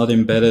font is not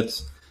embedded.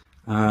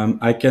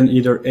 I can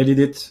either edit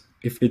it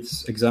if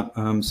it's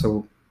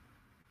so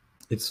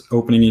it's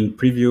opening in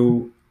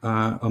preview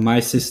on my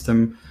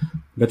system.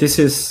 But this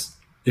is,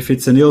 if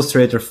it's an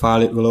Illustrator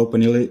file, it will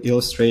open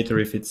Illustrator.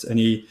 If it's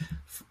any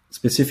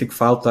specific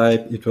file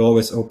type, it will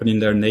always open in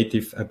their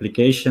native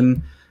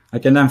application. I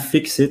can then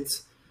fix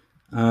it,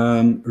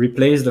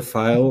 replace the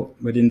file,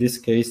 but in this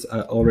case,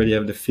 I already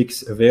have the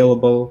fix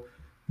available.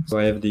 So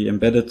I have the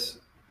embedded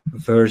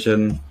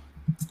version.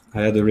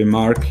 I had a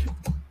remark,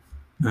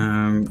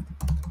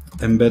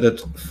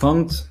 embedded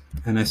font,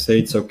 and I say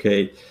it's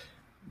okay.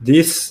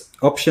 These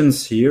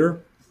options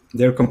here,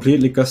 they're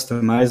completely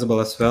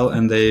customizable as well,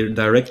 and they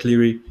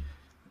directly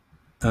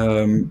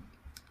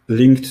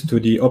linked to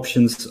the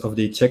options of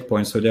the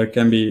checkpoint. So there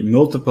can be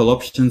multiple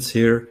options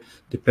here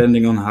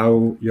depending on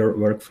how your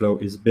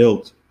workflow is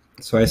built.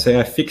 So I say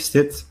I fixed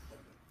it,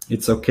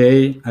 it's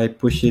okay. I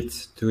push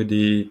it to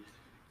the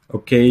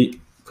okay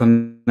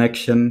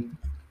connection.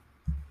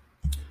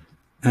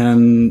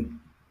 And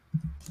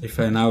if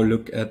I now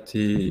look at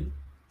the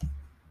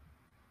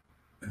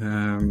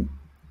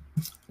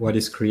what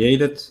is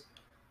created,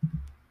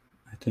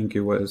 I think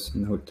it was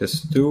node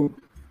test 2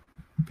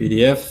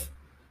 PDF.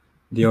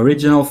 The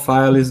original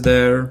file is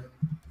there.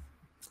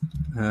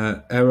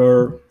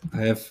 Error,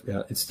 I have,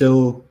 yeah, it's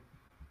still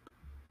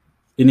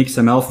in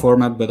XML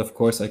format, but of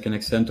course I can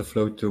extend the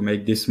flow to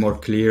make this more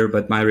clear.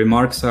 But my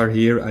remarks are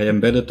here. I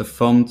embedded the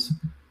font,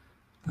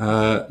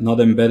 not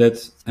embedded,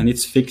 and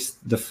it's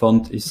fixed. The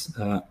font is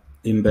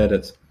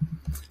embedded.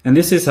 And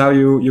this is how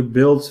you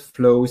build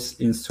flows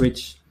in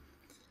Switch.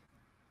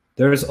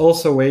 There is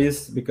also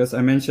ways, because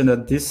I mentioned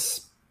that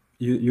this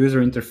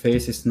user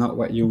interface is not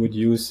what you would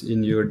use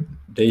in your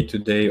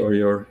day-to-day or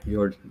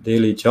your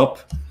daily job.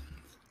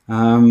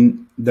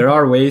 There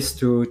are ways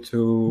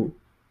to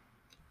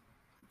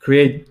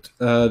create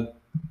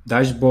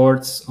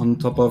dashboards on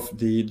top of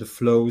the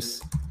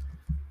flows.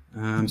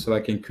 So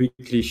I can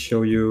quickly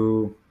show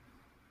you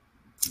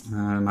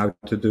how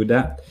to do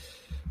that.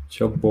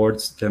 Job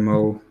boards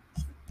demo.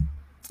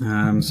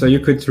 So you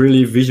could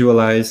really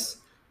visualize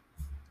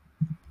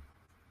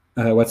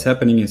what's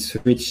happening in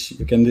Switch.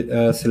 You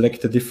can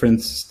select the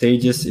different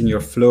stages in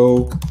your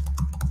flow,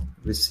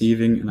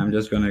 receiving, and I'm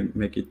just going to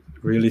make it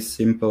really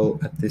simple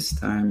at this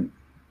time.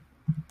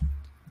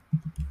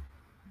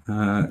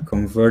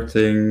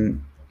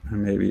 Converting,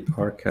 maybe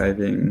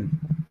archiving,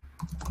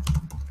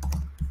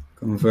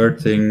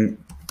 converting,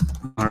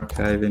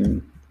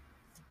 archiving,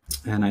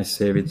 and I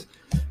save it.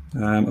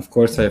 Of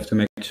course, I have to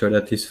make sure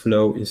that this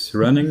flow is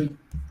running.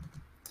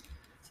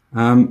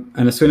 And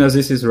as soon as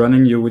this is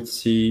running, you would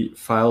see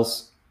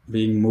files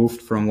being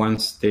moved from one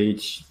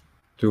stage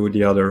to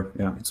the other.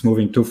 Yeah, it's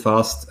moving too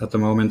fast at the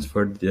moment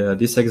for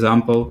this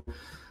example.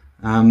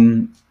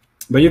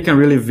 But you can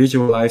really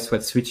visualize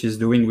what Switch is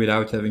doing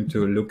without having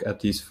to look at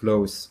these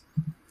flows.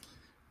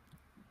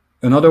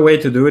 Another way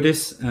to do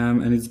this,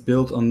 and it's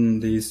built on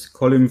this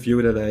column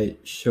view that I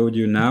showed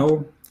you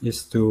now,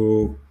 is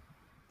to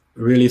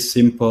really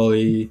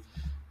simply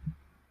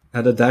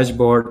at a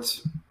dashboard,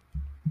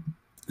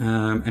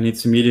 and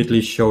it's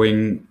immediately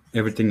showing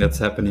everything that's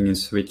happening in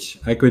Switch.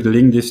 I could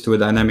link this to a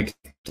dynamic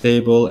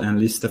table and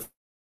list the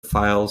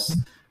files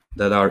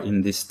that are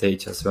in this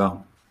stage as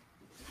well.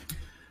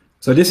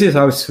 So this is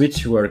how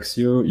Switch works.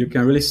 You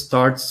can really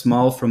start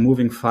small from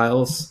moving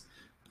files,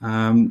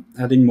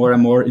 adding more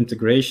and more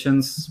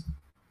integrations,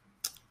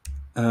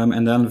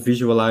 and then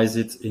visualize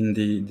it in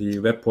the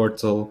web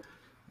portal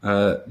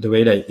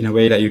in a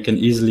way that you can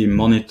easily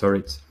monitor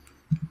it.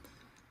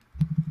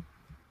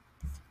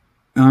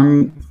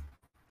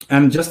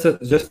 And just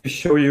to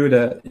show you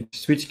that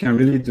Switch can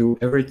really do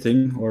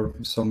everything, or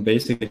some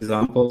basic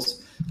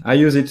examples, I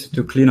use it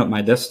to clean up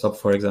my desktop,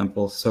 for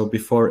example. So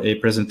before a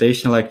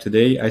presentation like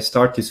today, I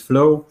start this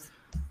flow,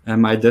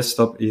 and my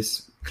desktop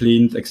is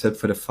cleaned except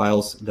for the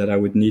files that I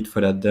would need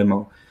for that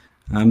demo.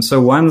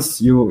 So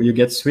once you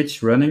get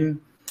Switch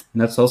running,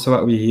 and that's also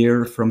what we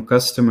hear from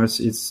customers,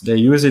 they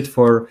use it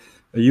for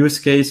a use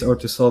case or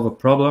to solve a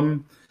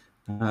problem.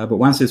 But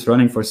once it's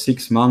running for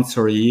 6 months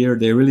or a year,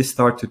 they really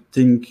start to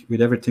think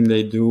with everything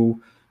they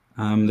do.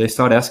 They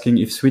start asking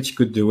if Switch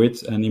could do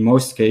it. And in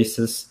most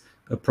cases,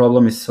 a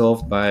problem is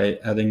solved by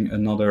adding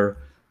another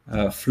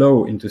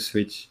flow into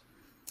Switch.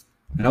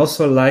 I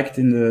also liked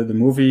in the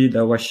movie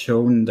that was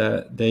shown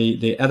that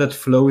they added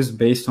flows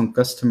based on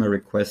customer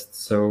requests.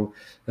 So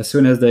as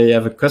soon as they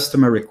have a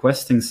customer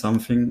requesting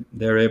something,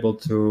 they're able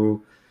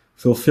to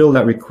fulfill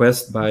that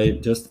request by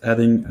just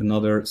adding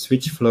another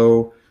Switch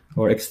flow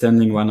or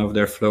extending one of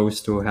their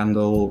flows to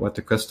handle what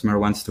the customer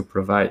wants to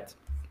provide.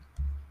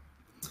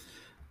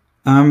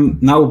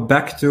 Now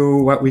back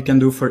to what we can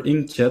do for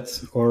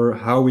inkjet, or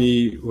how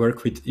we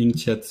work with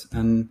inkjet.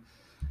 And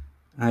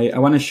I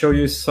want to show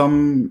you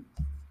some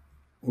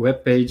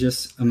web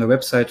pages on the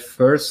website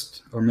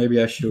first, or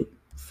maybe I should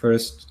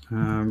first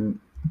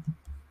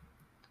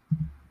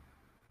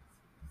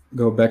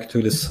go back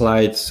to the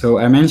slide. So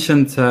I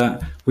mentioned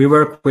we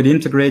work with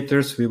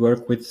integrators, we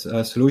work with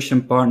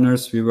solution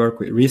partners, we work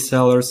with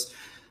resellers.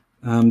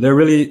 They're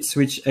really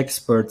Switch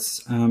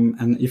experts.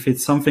 And if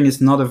it's something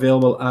is not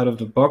available out of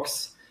the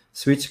box,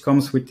 Switch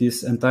comes with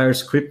this entire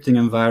scripting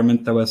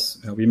environment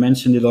that we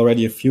mentioned it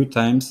already a few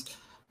times.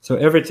 So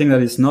everything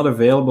that is not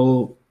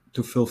available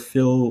to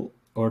fulfill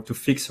or to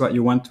fix what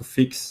you want to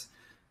fix,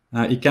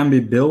 it can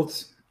be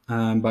built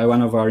by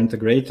one of our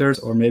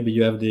integrators, or maybe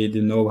you have the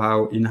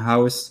know-how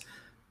in-house.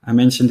 I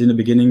mentioned in the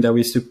beginning that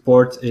we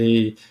support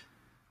a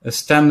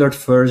standard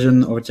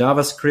version of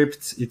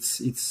JavaScript.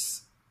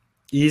 It's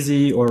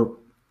easy, or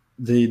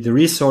the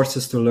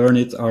resources to learn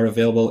it are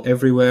available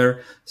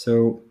everywhere.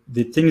 So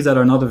the things that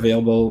are not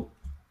available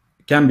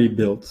can be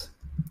built.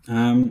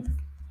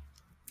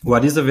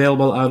 What is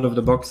available out of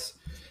the box?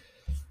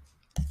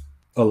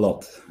 A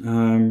lot.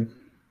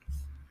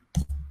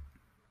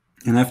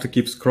 And I have to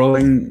keep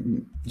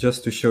scrolling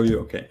just to show you.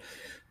 Okay,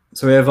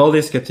 so we have all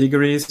these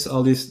categories,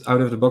 all these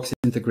out-of-the-box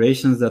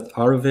integrations that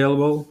are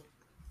available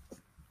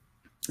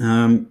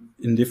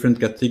in different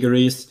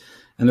categories.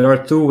 And there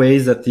are two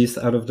ways that these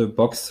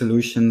out-of-the-box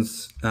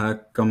solutions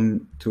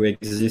come to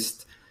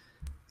exist.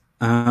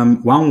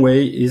 One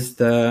way is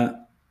the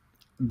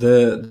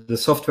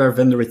software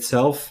vendor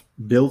itself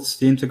builds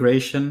the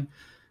integration.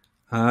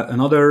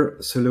 Another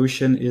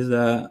solution is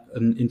that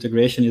an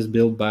integration is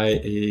built by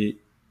a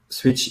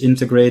Switch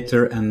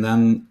integrator and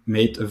then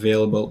made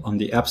available on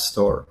the App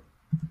Store.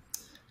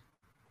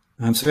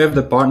 So we have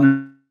the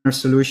partner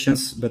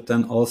solutions, but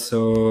then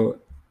also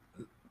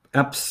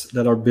apps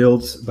that are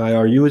built by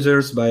our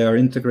users, by our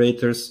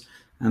integrators,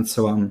 and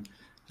so on.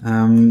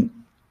 And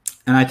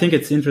I think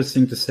it's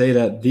interesting to say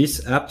that these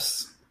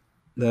apps,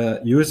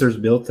 the users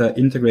built, the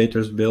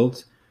integrators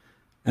built,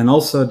 and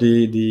also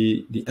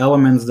the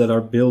elements that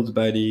are built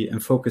by the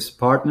Enfocus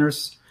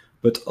partners,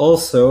 but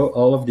also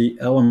all of the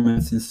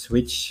elements in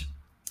Switch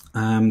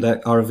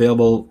that are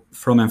available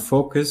from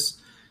Enfocus,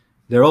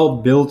 they're all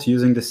built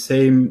using the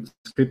same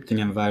scripting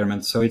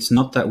environment. So it's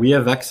not that we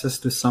have access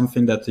to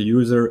something that the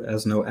user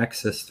has no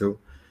access to.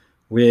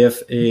 We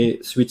have a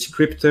Switch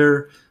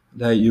scripter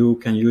that you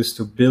can use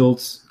to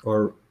build,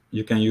 or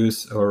you can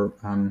use, or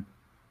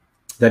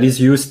that is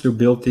used to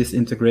build these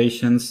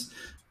integrations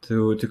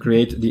to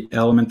create the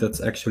element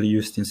that's actually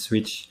used in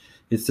Switch.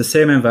 It's the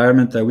same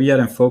environment that we at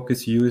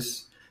Enfocus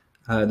use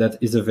that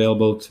is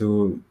available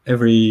to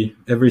every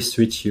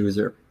Switch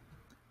user.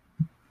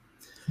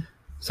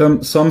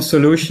 Some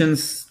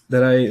solutions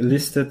that I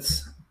listed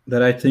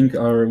that I think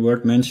are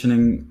worth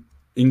mentioning,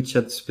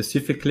 inkjet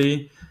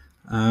specifically,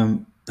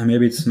 and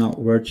maybe it's not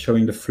worth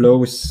showing the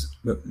flows,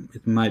 but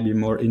it might be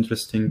more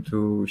interesting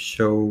to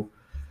show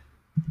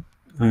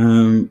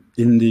in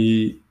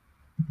the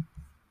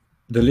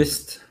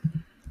list.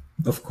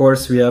 Of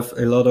course, we have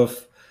a lot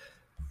of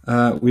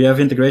we have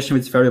integration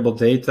with variable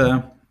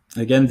data.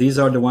 Again, these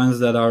are the ones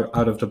that are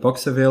out of the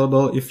box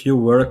available. If you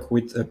work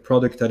with a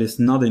product that is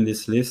not in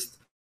this list,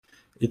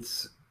 it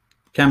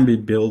can be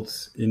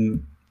built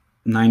in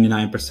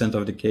 99%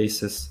 of the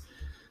cases.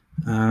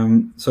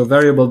 So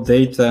variable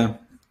data,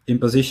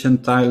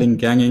 imposition, tiling,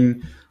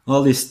 ganging,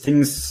 all these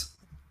things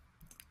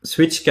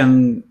Switch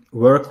can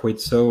work with.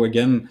 So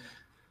again,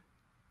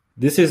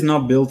 this is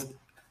not built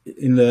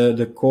in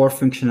the core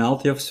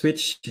functionality of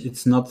Switch.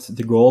 It's not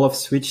the goal of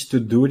Switch to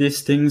do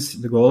these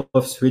things. The goal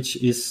of Switch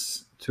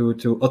is to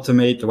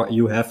automate what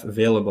you have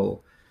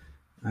available.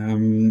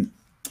 And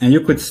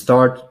you could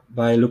start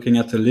by looking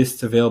at the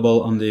list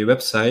available on the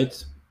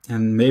website,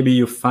 and maybe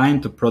you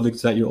find the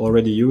products that you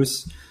already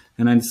use,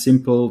 and then it's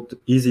simple,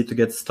 easy to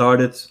get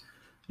started.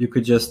 You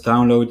could just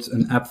download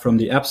an app from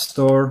the App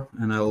Store,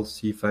 and I'll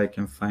see if I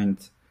can find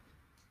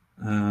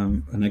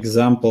an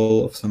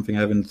example of something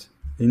I haven't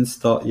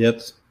installed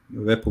yet.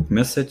 Webhook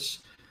message.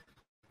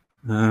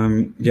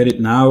 Get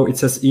it now.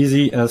 It's as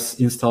easy as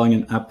installing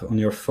an app on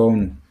your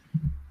phone.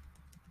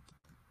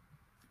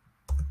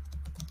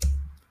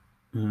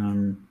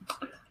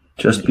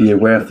 Just be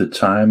aware of the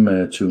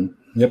time tune.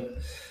 Yep.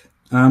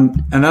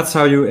 And that's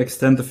how you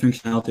extend the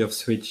functionality of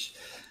Switch.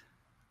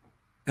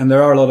 And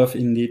there are a lot of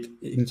indeed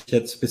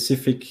inkjet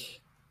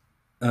specific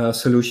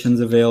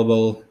solutions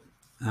available.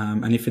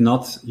 And if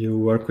not, you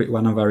work with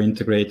one of our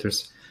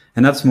integrators.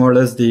 And that's more or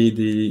less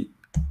the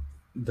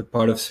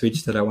part of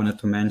Switch that I wanted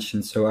to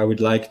mention. So I would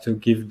like to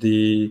give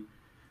the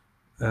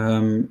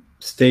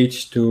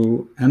stage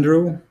to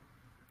Andrew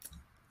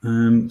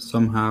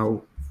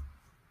somehow.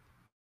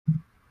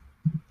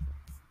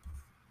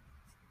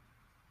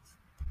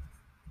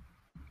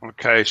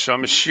 Okay, so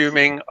I'm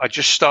assuming I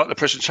just start the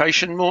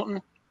presentation,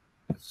 Morten?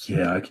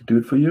 Yeah, I can do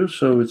it for you.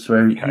 So it's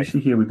very easy.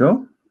 Here we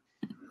go.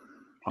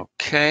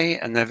 Okay,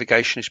 and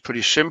navigation is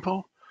pretty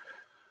simple.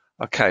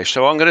 Okay,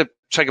 so I'm going to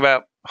take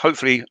about,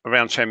 hopefully,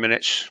 around 10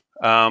 minutes.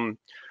 I'm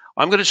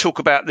going to talk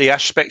about the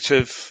aspect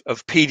of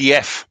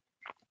PDF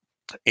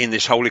in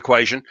this whole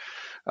equation,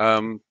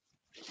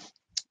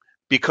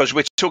 because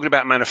we're talking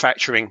about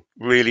manufacturing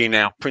really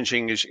now.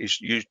 Printing is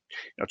used,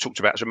 talked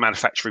about as a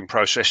manufacturing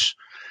process,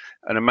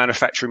 and a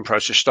manufacturing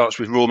process starts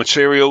with raw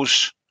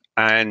materials.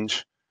 And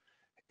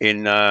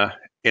in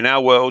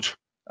our world,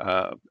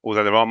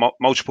 although there are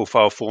multiple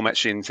file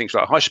formats in things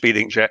like high-speed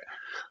inkjet,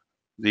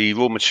 the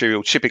raw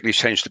material typically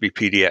tends to be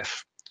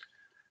PDF.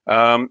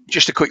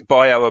 Just a quick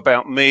bio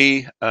about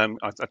me,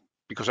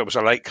 because I was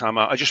a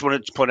latecomer. I just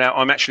wanted to point out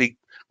I'm actually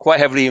quite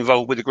heavily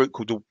involved with a group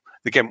called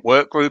the Ghent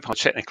Work Group. I'm a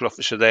technical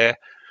officer there.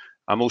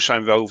 I'm also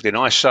involved in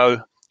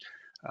ISO,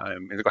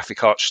 in the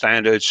graphic arts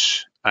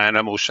standards, and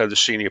I'm also the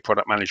senior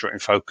product manager at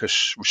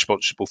Infocus,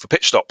 responsible for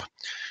Pitstop,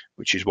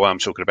 which is why I'm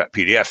talking about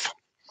PDF.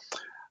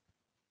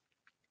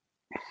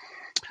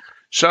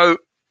 So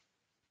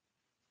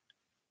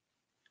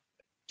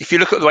if you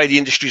look at the way the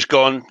industry's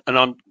gone, and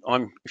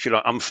I'm if you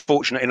like, I'm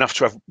fortunate enough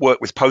to have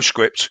worked with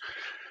PostScript.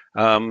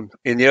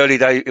 In the early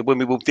days, when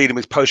we were dealing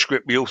with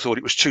PostScript, we all thought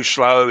it was too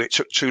slow. It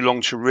took too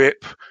long to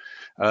rip.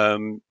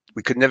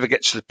 We could never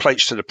get to the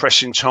plates to the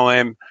press in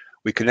time.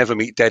 We could never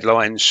meet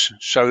deadlines.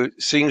 So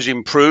things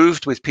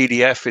improved with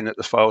PDF in that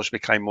the files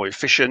became more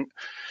efficient.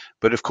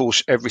 But of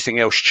course, everything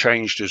else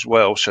changed as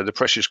well. So the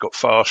presses got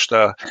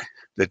faster,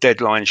 the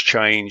deadlines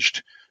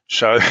changed.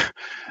 So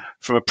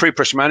from a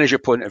pre-press manager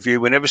point of view,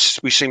 whenever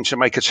we seem to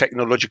make a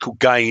technological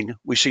gain,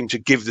 we seem to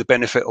give the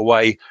benefit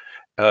away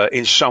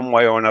in some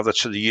way or another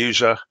to the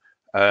user.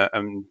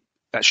 And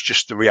that's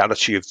just the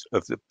reality of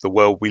the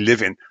world we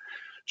live in.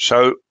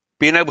 So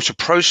being able to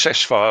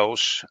process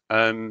files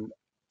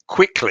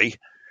quickly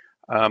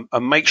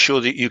and make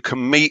sure that you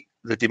can meet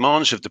the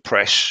demands of the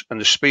press and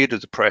the speed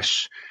of the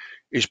press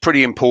is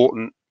pretty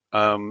important.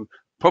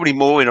 Probably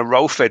more in a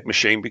roll-fed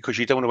machine, because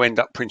you don't want to end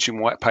up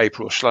printing white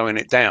paper or slowing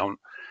it down.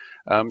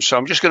 So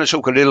I'm just going to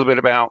talk a little bit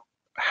about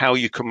how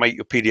you can make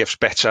your PDFs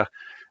better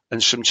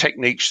and some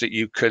techniques that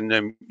you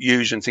can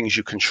use and things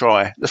you can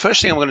try. The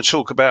first thing I'm going to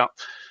talk about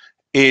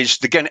is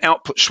the Ghent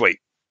output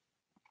suite.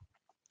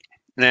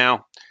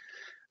 Now,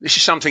 this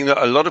is something that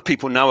a lot of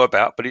people know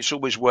about, but it's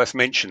always worth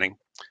mentioning.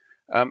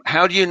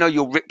 How do you know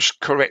your RIP's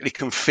correctly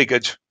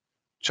configured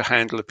to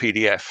handle a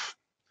PDF?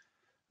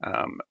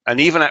 And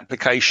even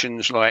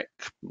applications like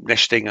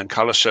nesting and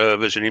color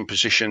servers and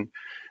imposition,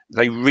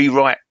 they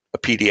rewrite a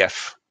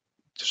PDF.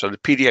 So the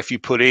PDF you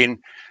put in,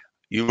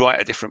 you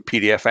write a different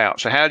PDF out.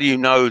 So how do you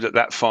know that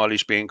that file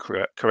is being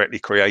correctly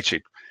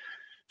created?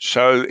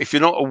 So if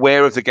you're not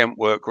aware of the Ghent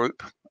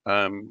Workgroup,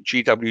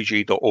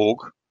 gwg.org,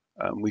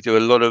 we do a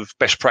lot of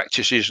best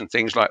practices and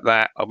things like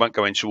that. I won't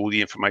go into all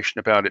the information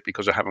about it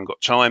because I haven't got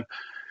time.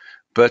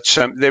 But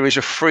there is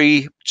a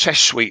free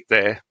test suite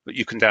there that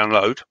you can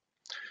download.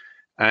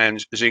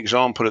 And as an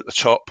example at the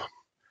top,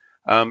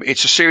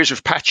 it's a series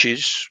of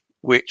patches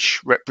which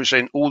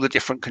represent all the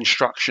different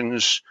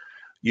constructions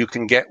you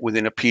can get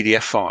within a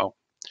PDF file.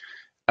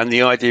 And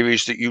the idea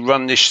is that you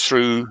run this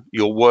through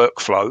your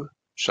workflow.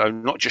 So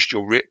not just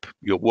your RIP,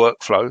 your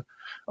workflow,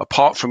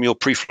 apart from your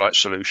pre-flight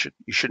solution.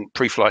 You shouldn't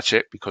pre-flight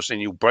it because then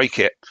you'll break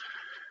it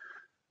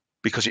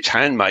because it's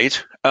handmade.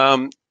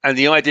 And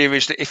the idea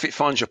is that if it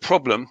finds a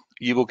problem,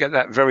 you will get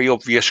that very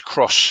obvious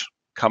cross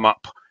come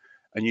up,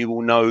 and you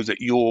will know that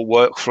your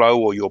workflow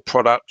or your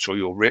product or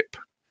your RIP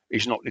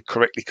is not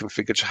correctly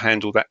configured to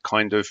handle that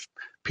kind of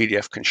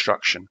PDF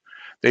construction.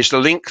 There's the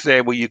link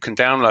there where you can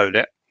download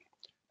it,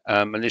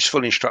 and there's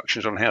full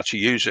instructions on how to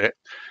use it.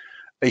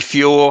 If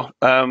your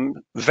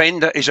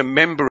vendor is a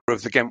member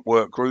of the Ghent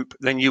work group,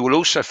 then you will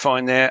also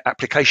find their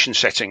application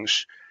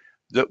settings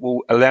that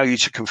will allow you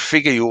to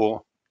configure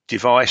your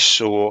device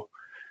or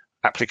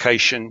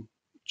application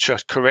to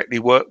correctly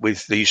work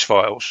with these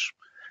files.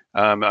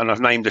 And I've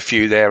named a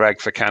few there: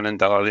 Agfa,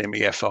 Cannondale,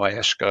 MEFI,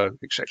 ESCO,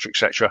 etc.,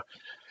 etc.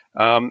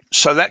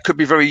 So that could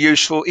be very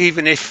useful,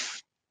 even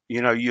if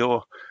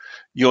you're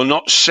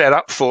not set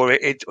up for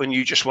it, and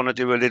you just want to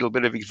do a little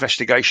bit of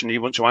investigation.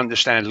 You want to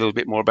understand a little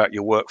bit more about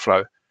your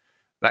workflow.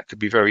 That could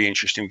be very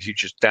interesting if you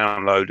just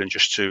download and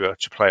just to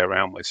play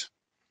around with.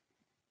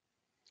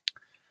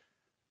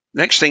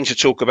 Next thing to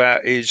talk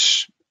about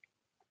is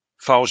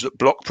files that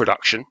block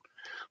production.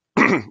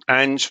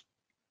 And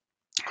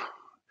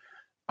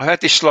I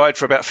had this slide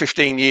for about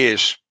 15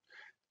 years,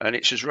 and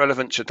it's as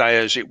relevant today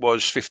as it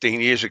was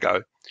 15 years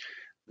ago.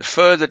 The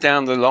further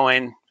down the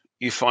line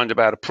you find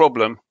about a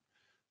problem,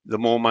 the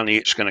more money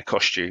it's going to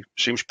cost you.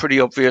 Seems pretty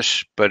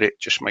obvious, but it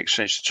just makes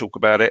sense to talk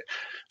about it.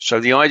 So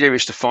the idea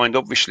is to find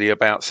obviously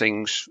about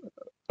things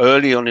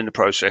early on in the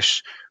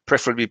process,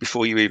 preferably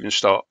before you even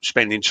start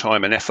spending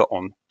time and effort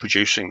on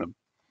producing them.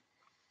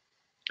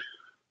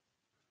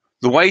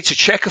 The way to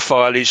check a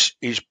file is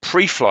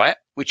pre-flight,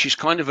 which is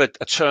kind of a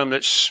term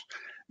that's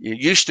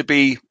used to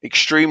be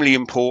extremely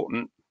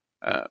important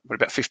but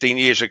about 15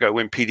 years ago,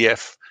 when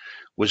PDF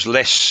was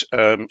less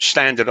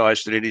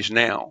standardized than it is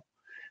now.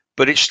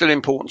 But it's still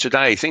important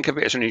today. Think of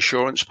it as an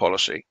insurance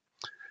policy.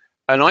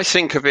 And I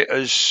think of it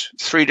as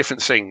three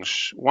different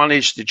things. One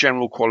is the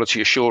general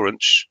quality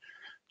assurance,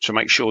 to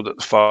make sure that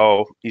the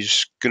file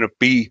is going to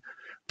be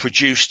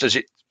produced as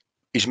it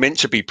is meant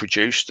to be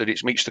produced, that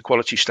it meets the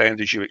quality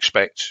standards you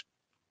expect.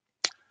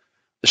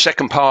 The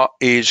second part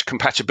is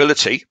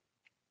compatibility.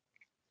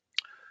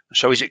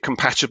 So is it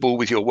compatible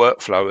with your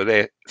workflow? Are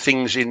there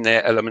things in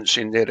there, elements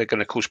in there that are going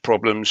to cause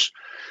problems,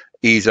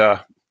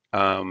 either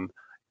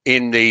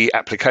in the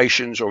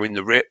applications or in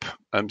the RIP,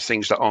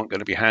 things that aren't going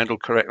to be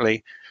handled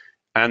correctly?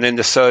 And then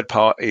the third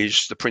part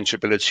is the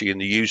printability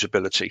and the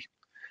usability.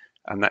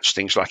 And that's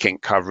things like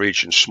ink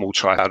coverage and small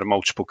type out of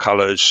multiple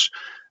colors,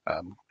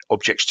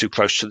 objects too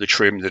close to the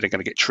trim that are going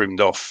to get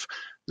trimmed off.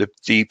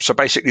 So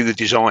basically the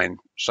design.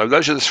 So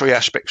those are the three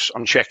aspects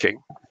I'm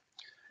checking.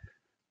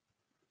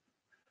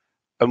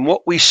 And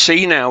what we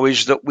see now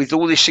is that with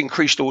all this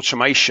increased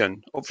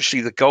automation,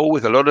 obviously the goal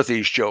with a lot of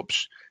these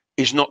jobs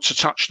is not to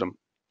touch them.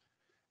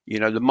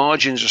 The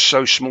margins are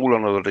so small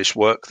on all of this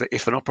work that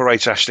if an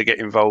operator has to get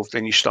involved,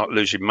 then you start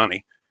losing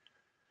money.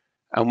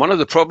 And one of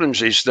the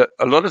problems is that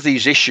a lot of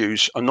these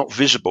issues are not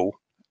visible.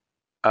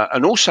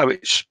 And also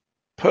it's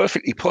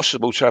perfectly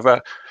possible to have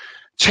a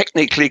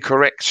technically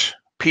correct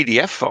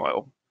PDF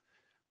file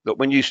that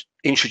when you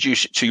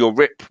introduce it to your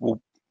RIP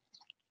will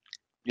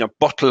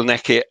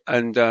bottleneck it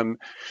and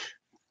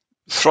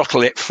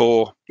throttle it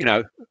for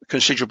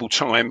considerable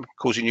time,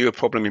 causing you a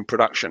problem in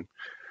production.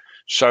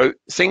 So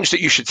things that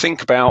you should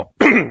think about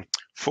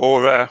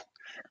for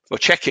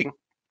checking,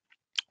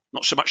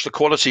 not so much the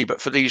quality,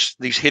 but for these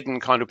hidden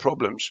kind of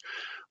problems.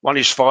 One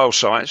is file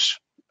size,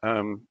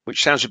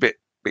 which sounds a bit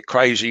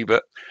crazy,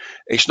 but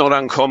it's not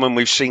uncommon.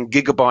 We've seen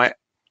gigabyte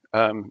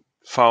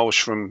files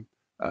from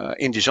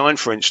InDesign,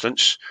 for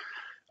instance,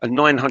 and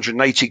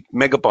 980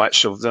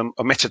 megabytes of them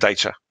are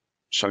metadata,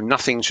 so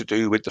nothing to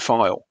do with the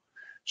file.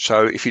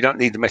 So if you don't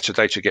need the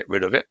metadata, get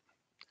rid of it.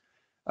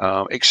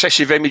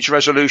 Excessive image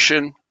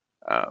resolution,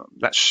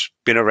 that's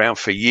been around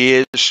for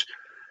years.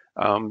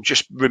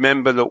 Just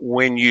remember that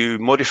when you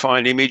modify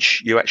an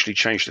image, you actually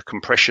change the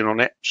compression on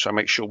it. So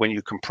make sure when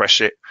you compress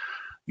it,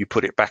 you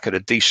put it back at a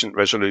decent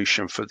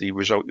resolution for the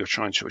result you're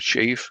trying to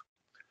achieve.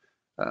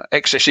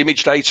 Excess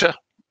image data.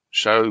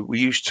 So we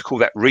used to call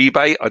that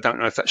rebate. I don't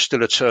know if that's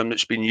still a term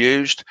that's been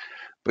used,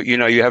 but you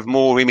have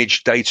more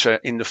image data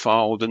in the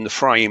file than the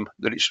frame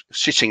that it's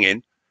sitting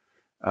in.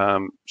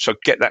 So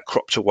get that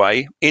cropped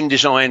away.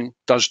 InDesign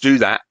does do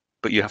that,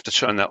 but you have to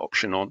turn that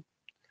option on.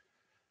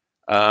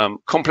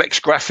 Complex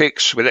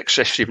graphics with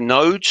excessive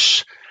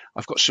nodes.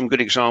 I've got some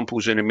good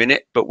examples in a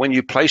minute, but when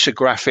you place a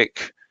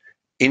graphic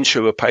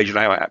into a page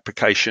layout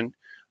application,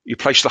 you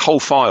place the whole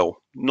file,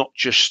 not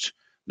just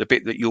the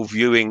bit that you're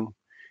viewing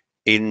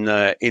in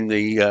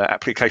the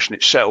application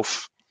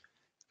itself.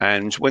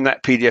 And when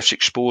that PDF's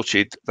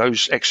exported,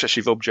 those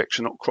excessive objects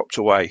are not cropped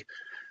away.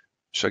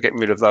 So getting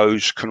rid of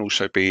those can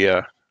also be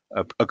a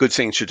good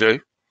thing to do.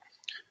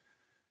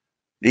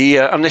 The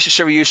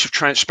unnecessary use of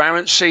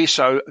transparency.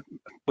 So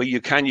where you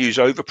can use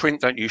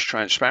overprint, don't use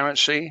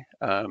transparency.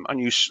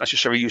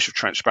 Unnecessary use of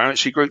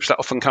transparency groups. That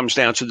often comes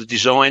down to the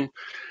design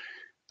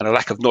and a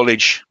lack of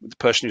knowledge with the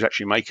person who's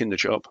actually making the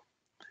job.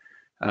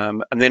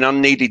 And then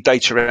unneeded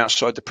data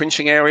outside the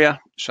printing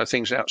area. So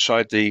things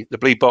outside the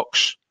bleed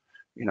box,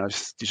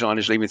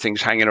 designers leaving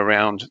things hanging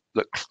around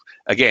that,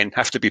 again,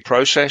 have to be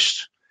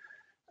processed.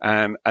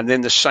 And then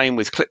the same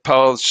with clip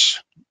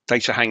paths,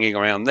 data hanging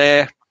around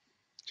there.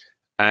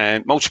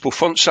 And multiple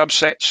font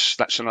subsets,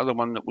 that's another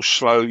one that will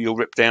slow your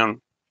rip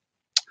down.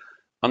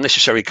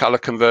 Unnecessary color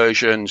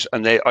conversions,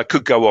 and there I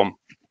could go on.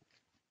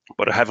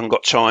 but I haven't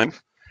got time.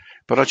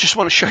 But I just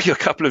want to show you a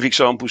couple of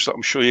examples that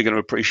I'm sure you're going to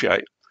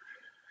appreciate.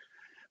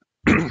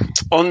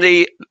 On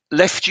the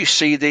left, you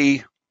see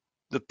the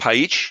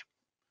page.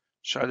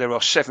 So there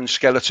are 7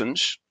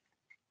 skeletons.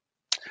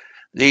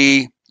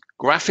 The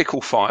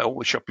graphical file,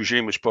 which I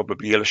presume was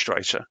probably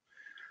Illustrator,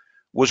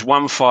 was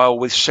one file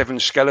with 7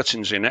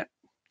 skeletons in it.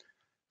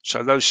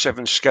 So those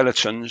 7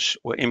 skeletons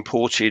were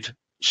imported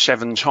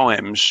 7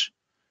 times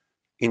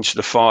into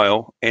the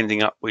file,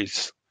 ending up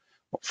with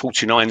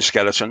 49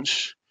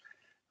 skeletons,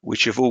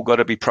 which have all got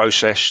to be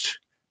processed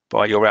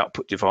by your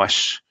output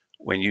device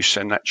when you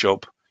send that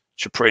job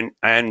to print.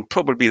 And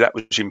probably that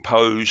was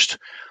imposed,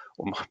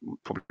 or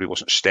probably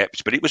wasn't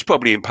stepped, but it was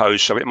probably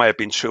imposed. So it may have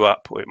been 2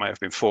 up, or it may have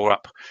been 4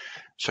 up.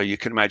 So you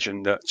can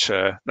imagine that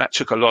that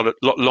took a lot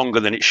longer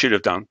than it should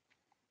have done.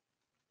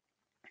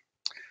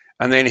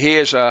 And then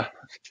here's a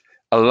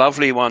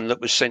lovely one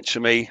that was sent to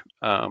me.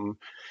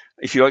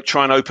 If you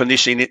try and open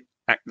this in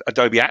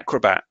Adobe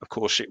Acrobat, of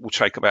course, it will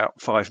take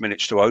about 5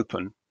 minutes to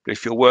open. But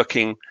if you're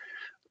working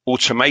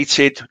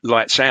automated,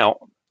 lights out,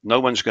 no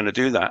one's going to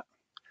do that.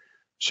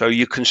 So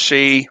you can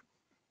see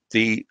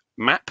the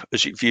map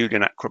as it viewed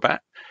in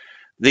Acrobat.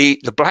 The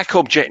black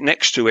object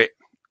next to it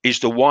is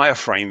the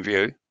wireframe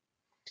view,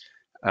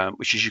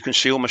 which, as you can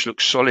see, almost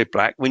looks solid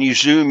black. When you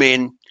zoom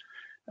in,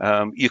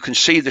 you can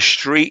see the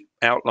street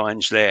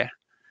outlines there.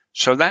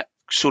 So that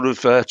sort of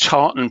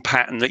tartan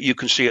pattern that you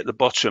can see at the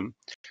bottom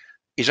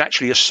is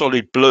actually a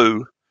solid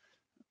blue,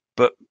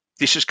 but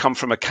this has come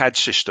from a CAD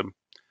system.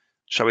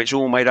 So it's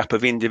all made up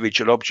of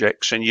individual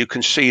objects, and you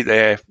can see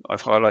there,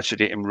 I've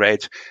highlighted it in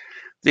red,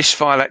 this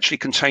file actually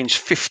contains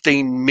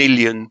 15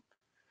 million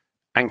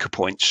anchor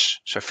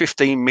points. So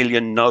 15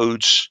 million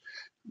nodes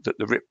that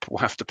the RIP will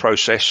have to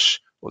process,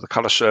 or the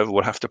color server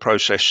will have to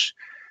process,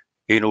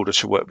 in order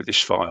to work with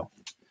this file.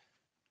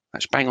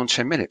 That's bang on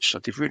 10 minutes. I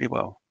did really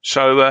well.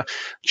 So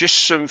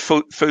just some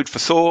food for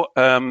thought.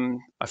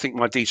 I think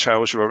my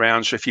details are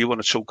around. So if you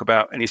want to talk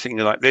about anything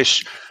like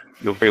this,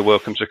 you're very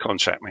welcome to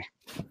contact me.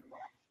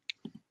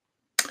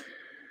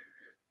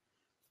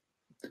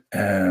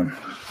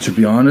 To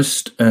be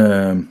honest,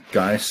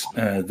 guys,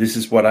 this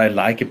is what I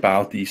like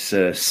about these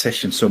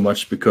sessions so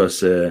much,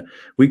 because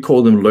we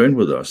call them Learn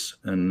With Us,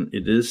 and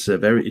it is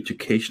very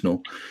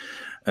educational.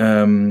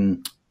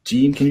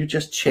 Jean, can you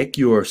just check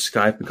your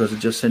Skype, because I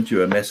just sent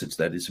you a message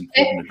that is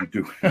important that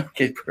you do.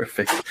 Okay,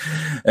 perfect.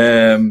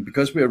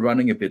 Because we are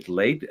running a bit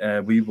late,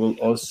 we will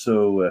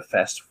also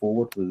fast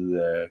forward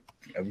with,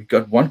 we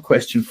got one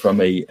question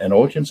from an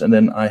audience, and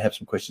then I have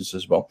some questions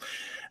as well.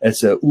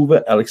 It's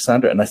Uwe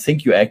Alexander, and I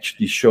think you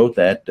actually showed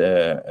that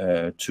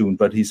tune,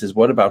 but he says,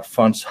 what about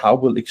fonts? How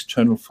will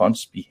external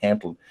fonts be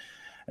handled?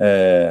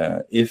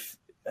 Is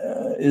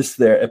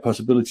there a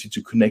possibility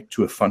to connect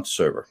to a font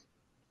server?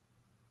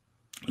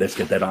 Let's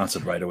get that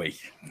answered right away.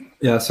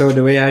 Yeah, so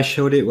the way I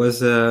showed it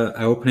was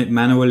I open it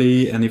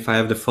manually, and if I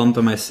have the font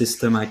on my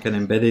system, I can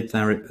embed it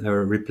and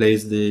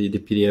replace the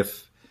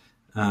PDF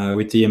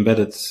with the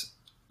embedded,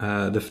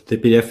 the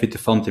PDF with the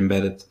font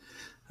embedded.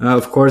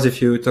 Of course,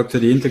 if you talk to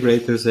the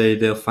integrators,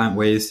 they'll find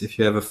ways if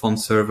you have a font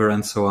server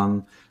and so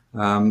on.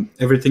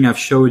 Everything I've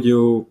showed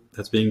you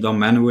that's being done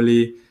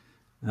manually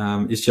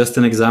is just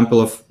an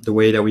example of the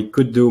way that we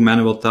could do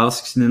manual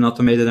tasks in an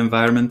automated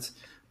environment.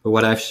 But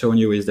what I've shown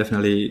you is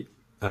definitely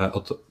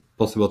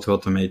possible to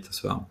automate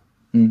as well.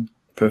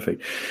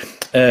 Perfect.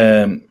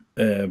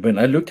 When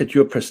I looked at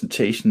your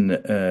presentation,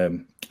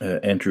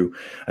 Andrew,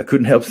 I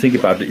couldn't help think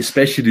about it,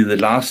 especially the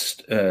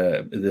last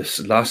this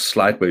last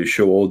slide where you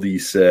show all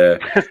these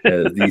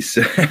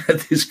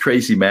this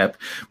crazy map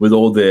with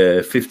all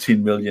the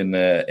 15 million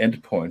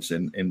endpoints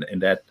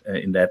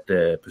in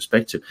that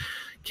perspective.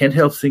 Can't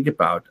help think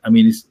about, I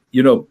mean, it's,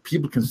 you know,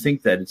 people can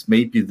think that it's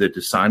maybe the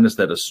designers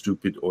that are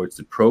stupid, or it's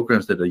the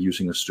programs that are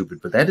using are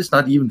stupid, but that is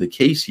not even the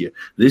case here.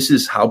 This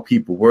is how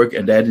people work,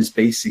 and that is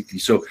basically,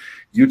 so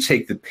you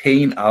take the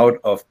pain out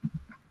of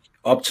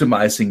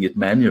optimizing it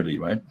manually,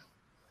 right?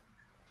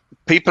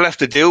 People have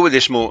to deal with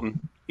this, Morten,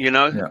 you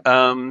know.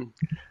 Yeah.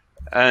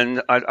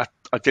 And I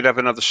did have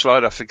another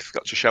slide, I think I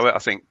forgot to show it, I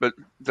think, but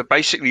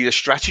basically the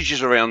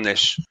strategies around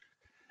this,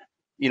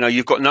 you know,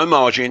 you've got no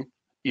margin,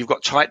 you've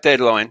got tight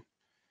deadline.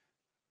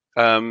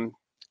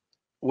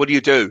 What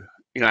do?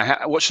 You know,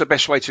 what's the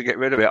best way to get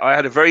rid of it? I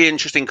had a very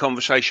interesting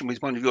conversation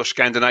with one of your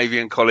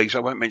Scandinavian colleagues. I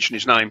won't mention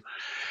his name,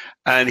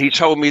 and he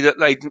told me that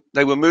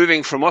they were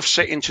moving from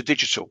offset into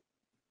digital,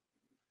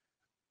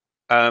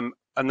 and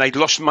they'd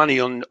lost money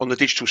on the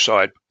digital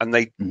side, and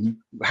they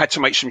had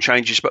to make some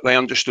changes, but they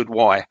understood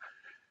why.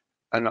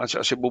 And I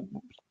said, well,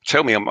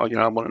 tell me, I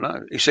want to know.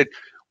 He said,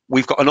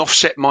 we've got an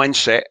offset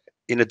mindset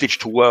in a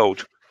digital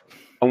world,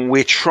 and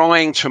we're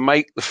trying to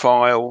make the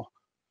file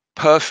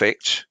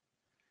perfect,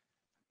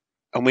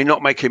 and we're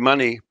not making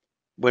money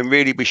when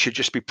really we should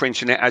just be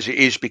printing it as it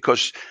is,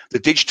 because the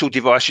digital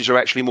devices are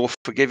actually more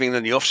forgiving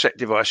than the offset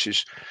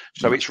devices.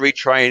 So it's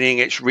retraining,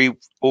 it's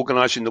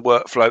reorganizing the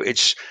workflow.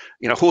 It's,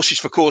 you know, horses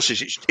for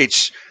courses.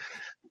 It's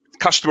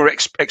customer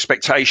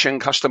expectation,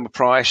 customer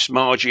price,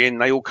 margin,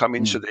 they all come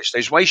into this.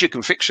 There's ways you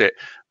can fix it,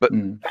 but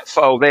that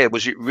file there,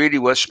 was it really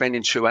worth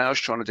spending 2 hours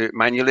trying to do it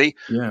manually?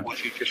 Yeah. Or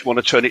do you just want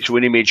to turn it to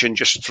an image and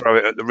just throw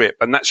it at the rip?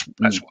 And that's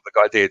what the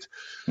guy did.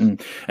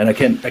 And I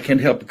can't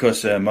help,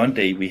 because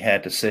Monday we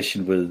had a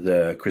session with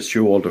Chris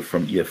Showalter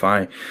from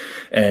EFI,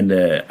 and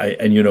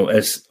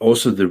as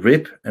also the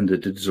RIP and the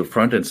digital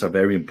front ends are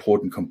very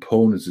important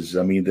components.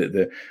 I mean,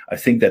 I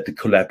think that the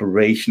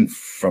collaboration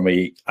from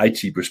a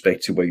IT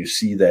perspective, where you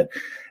see that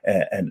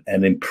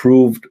an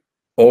improved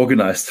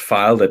organized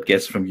file that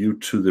gets from you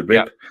to the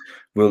RIP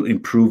will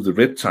improve the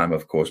RIP time,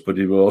 of course, but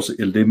it will also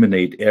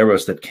eliminate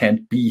errors that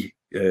can't be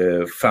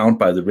found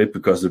by the RIP,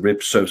 because the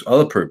RIP serves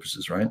other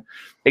purposes, right?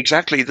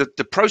 Exactly.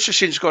 The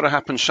processing's got to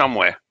happen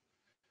somewhere.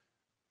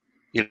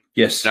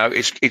 Yes.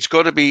 It's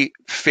got to be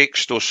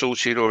fixed or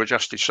sorted or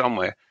adjusted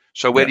somewhere.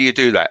 So where do you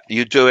do that?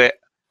 You do it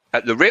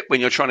at the RIP when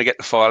you're trying to get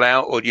the file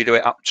out, or do you do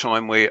it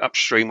upstream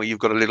where you've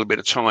got a little bit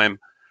of time,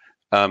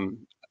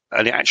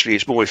 and it actually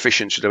is more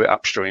efficient to do it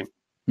upstream?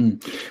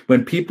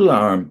 When people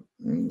are,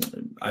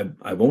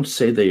 I won't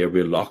say they are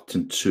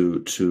reluctant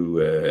to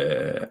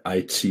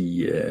IT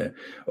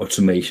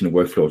automation,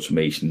 workflow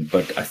automation,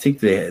 but I think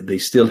they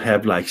still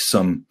have like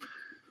some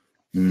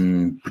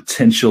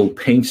potential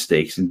pain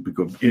stakes in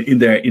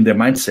their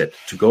mindset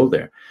to go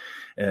there.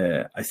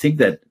 I think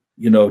that,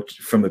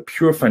 from a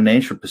pure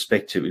financial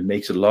perspective, it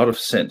makes a lot of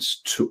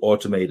sense to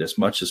automate as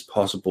much as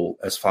possible,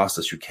 as fast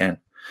as you can.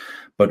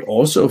 But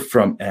also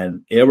from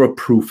an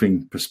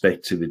error-proofing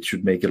perspective, it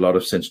should make a lot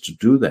of sense to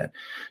do that.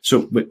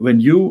 So when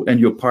you and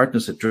your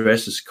partners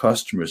addresses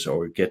customers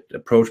or get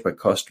approached by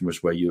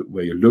customers where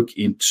you look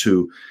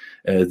into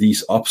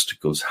these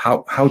obstacles,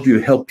 how do you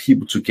help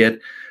people to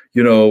get,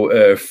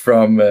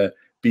 from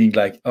being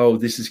like, oh,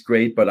 this is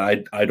great, but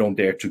I don't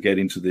dare to get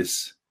into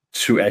this,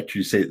 to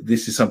actually say,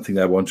 this is something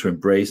I want to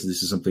embrace,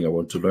 this is something I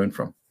want to learn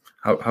from?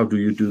 How do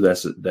you do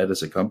that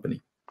as a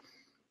company?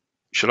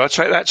 Should I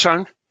take that,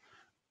 Tone?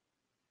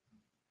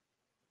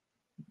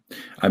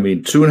 I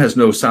mean, Toon has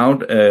no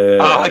sound.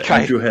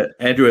 Okay.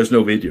 Andrew has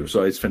no video,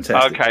 so it's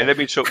fantastic. Okay, let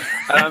me talk.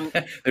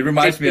 It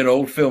reminds me of an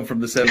old film from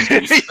the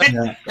 70s.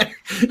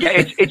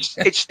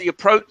 It's the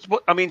approach.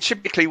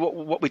 Typically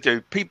what we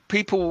do,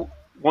 people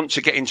want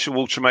to get into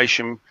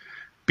automation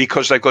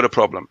because they've got a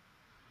problem.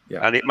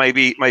 Yeah. And it may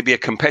be a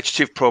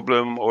competitive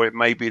problem, or it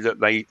may be that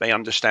they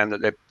understand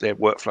that their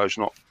workflow's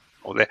not,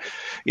 or the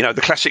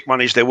classic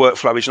one is their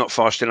workflow is not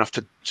fast enough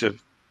to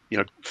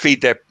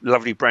feed their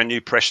lovely brand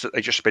new press that they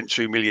just spent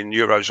 €2 million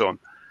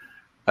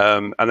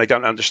on, and they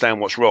don't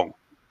understand what's wrong,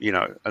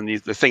 And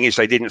the thing is,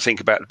 they didn't think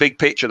about the big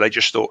picture. They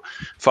just thought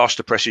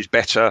faster press is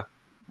better.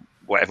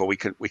 Whatever, we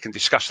can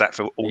discuss that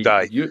for all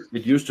day.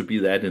 It used to be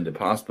that in the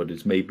past, but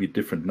it's maybe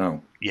different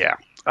now. Yeah.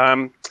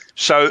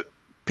 So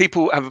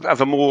people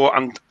have a more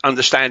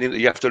understanding that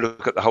you have to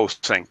look at the whole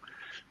thing.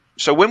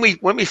 So when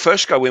we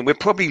first go in, we're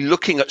probably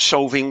looking at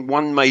solving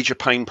one major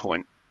pain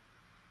point,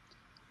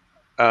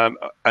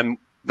 and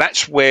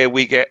that's where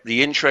we get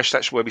the interest.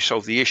 That's where we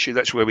solve the issue.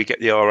 That's where we get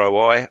the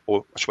ROI,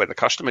 or that's where the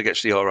customer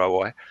gets the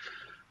ROI.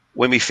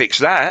 When we fix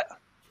that,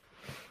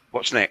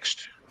 what's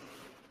next?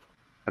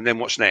 And then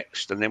what's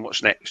next? And then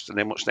what's next? And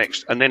then what's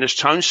next? And then, as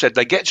Tone said,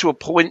 they get to a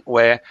point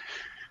where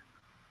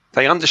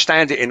they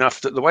understand it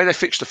enough that the way they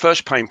fix the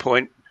first pain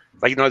point,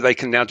 they know they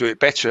can now do it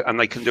better, and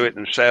they can do it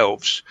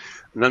themselves.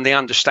 And then they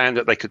understand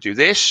that they could do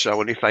this.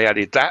 So, and if they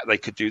added that, they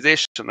could do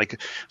this, and they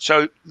could.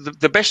 So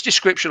the best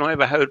description I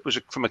ever heard was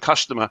from a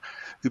customer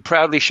who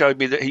proudly showed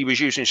me that he was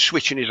using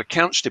Switch in his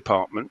accounts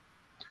department.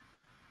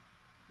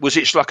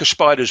 It's like a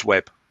spider's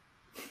web.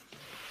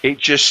 It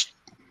just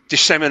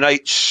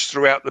disseminates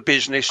throughout the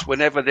business.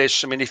 Whenever there's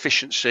some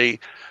inefficiency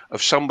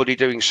of somebody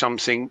doing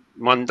something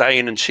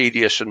mundane and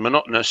tedious and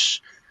monotonous,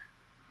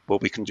 well,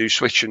 we can use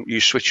Switch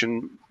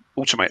and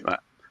automate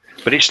that.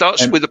 But it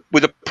starts with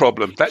a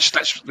problem. That's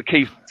the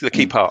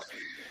key part.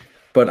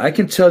 But I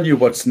can tell you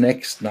what's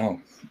next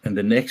now. And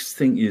the next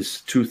thing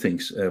is two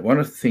things. One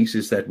of the things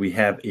is that we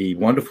have a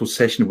wonderful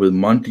session with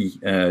Monty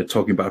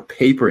talking about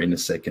paper in a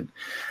second.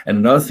 And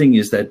another thing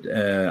is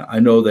that I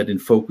know that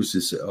InFocus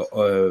is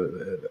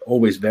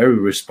always very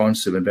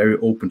responsive and very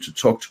open to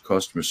talk to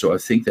customers. So I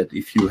think that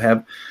if you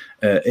have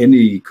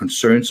any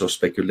concerns or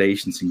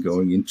speculations in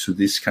going into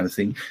this kind of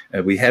thing,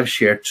 we have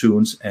shared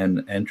Toon's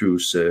and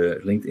Andrew's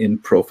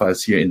LinkedIn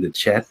profiles here in the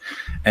chat.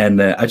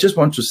 And I just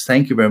want to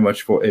thank you very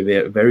much for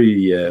a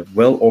very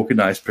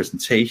well-organized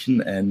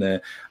presentation. And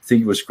I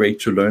think it was great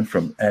to learn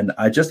from. And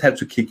I just have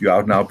to kick you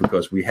out now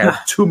because we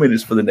have 2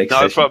 minutes for the next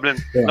session. No problem.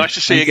 Yeah. Nice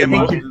to see you again,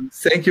 Martin.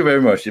 Thank you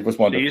very much. It was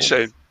wonderful. See you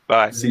soon.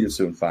 Bye. See you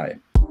soon. Bye.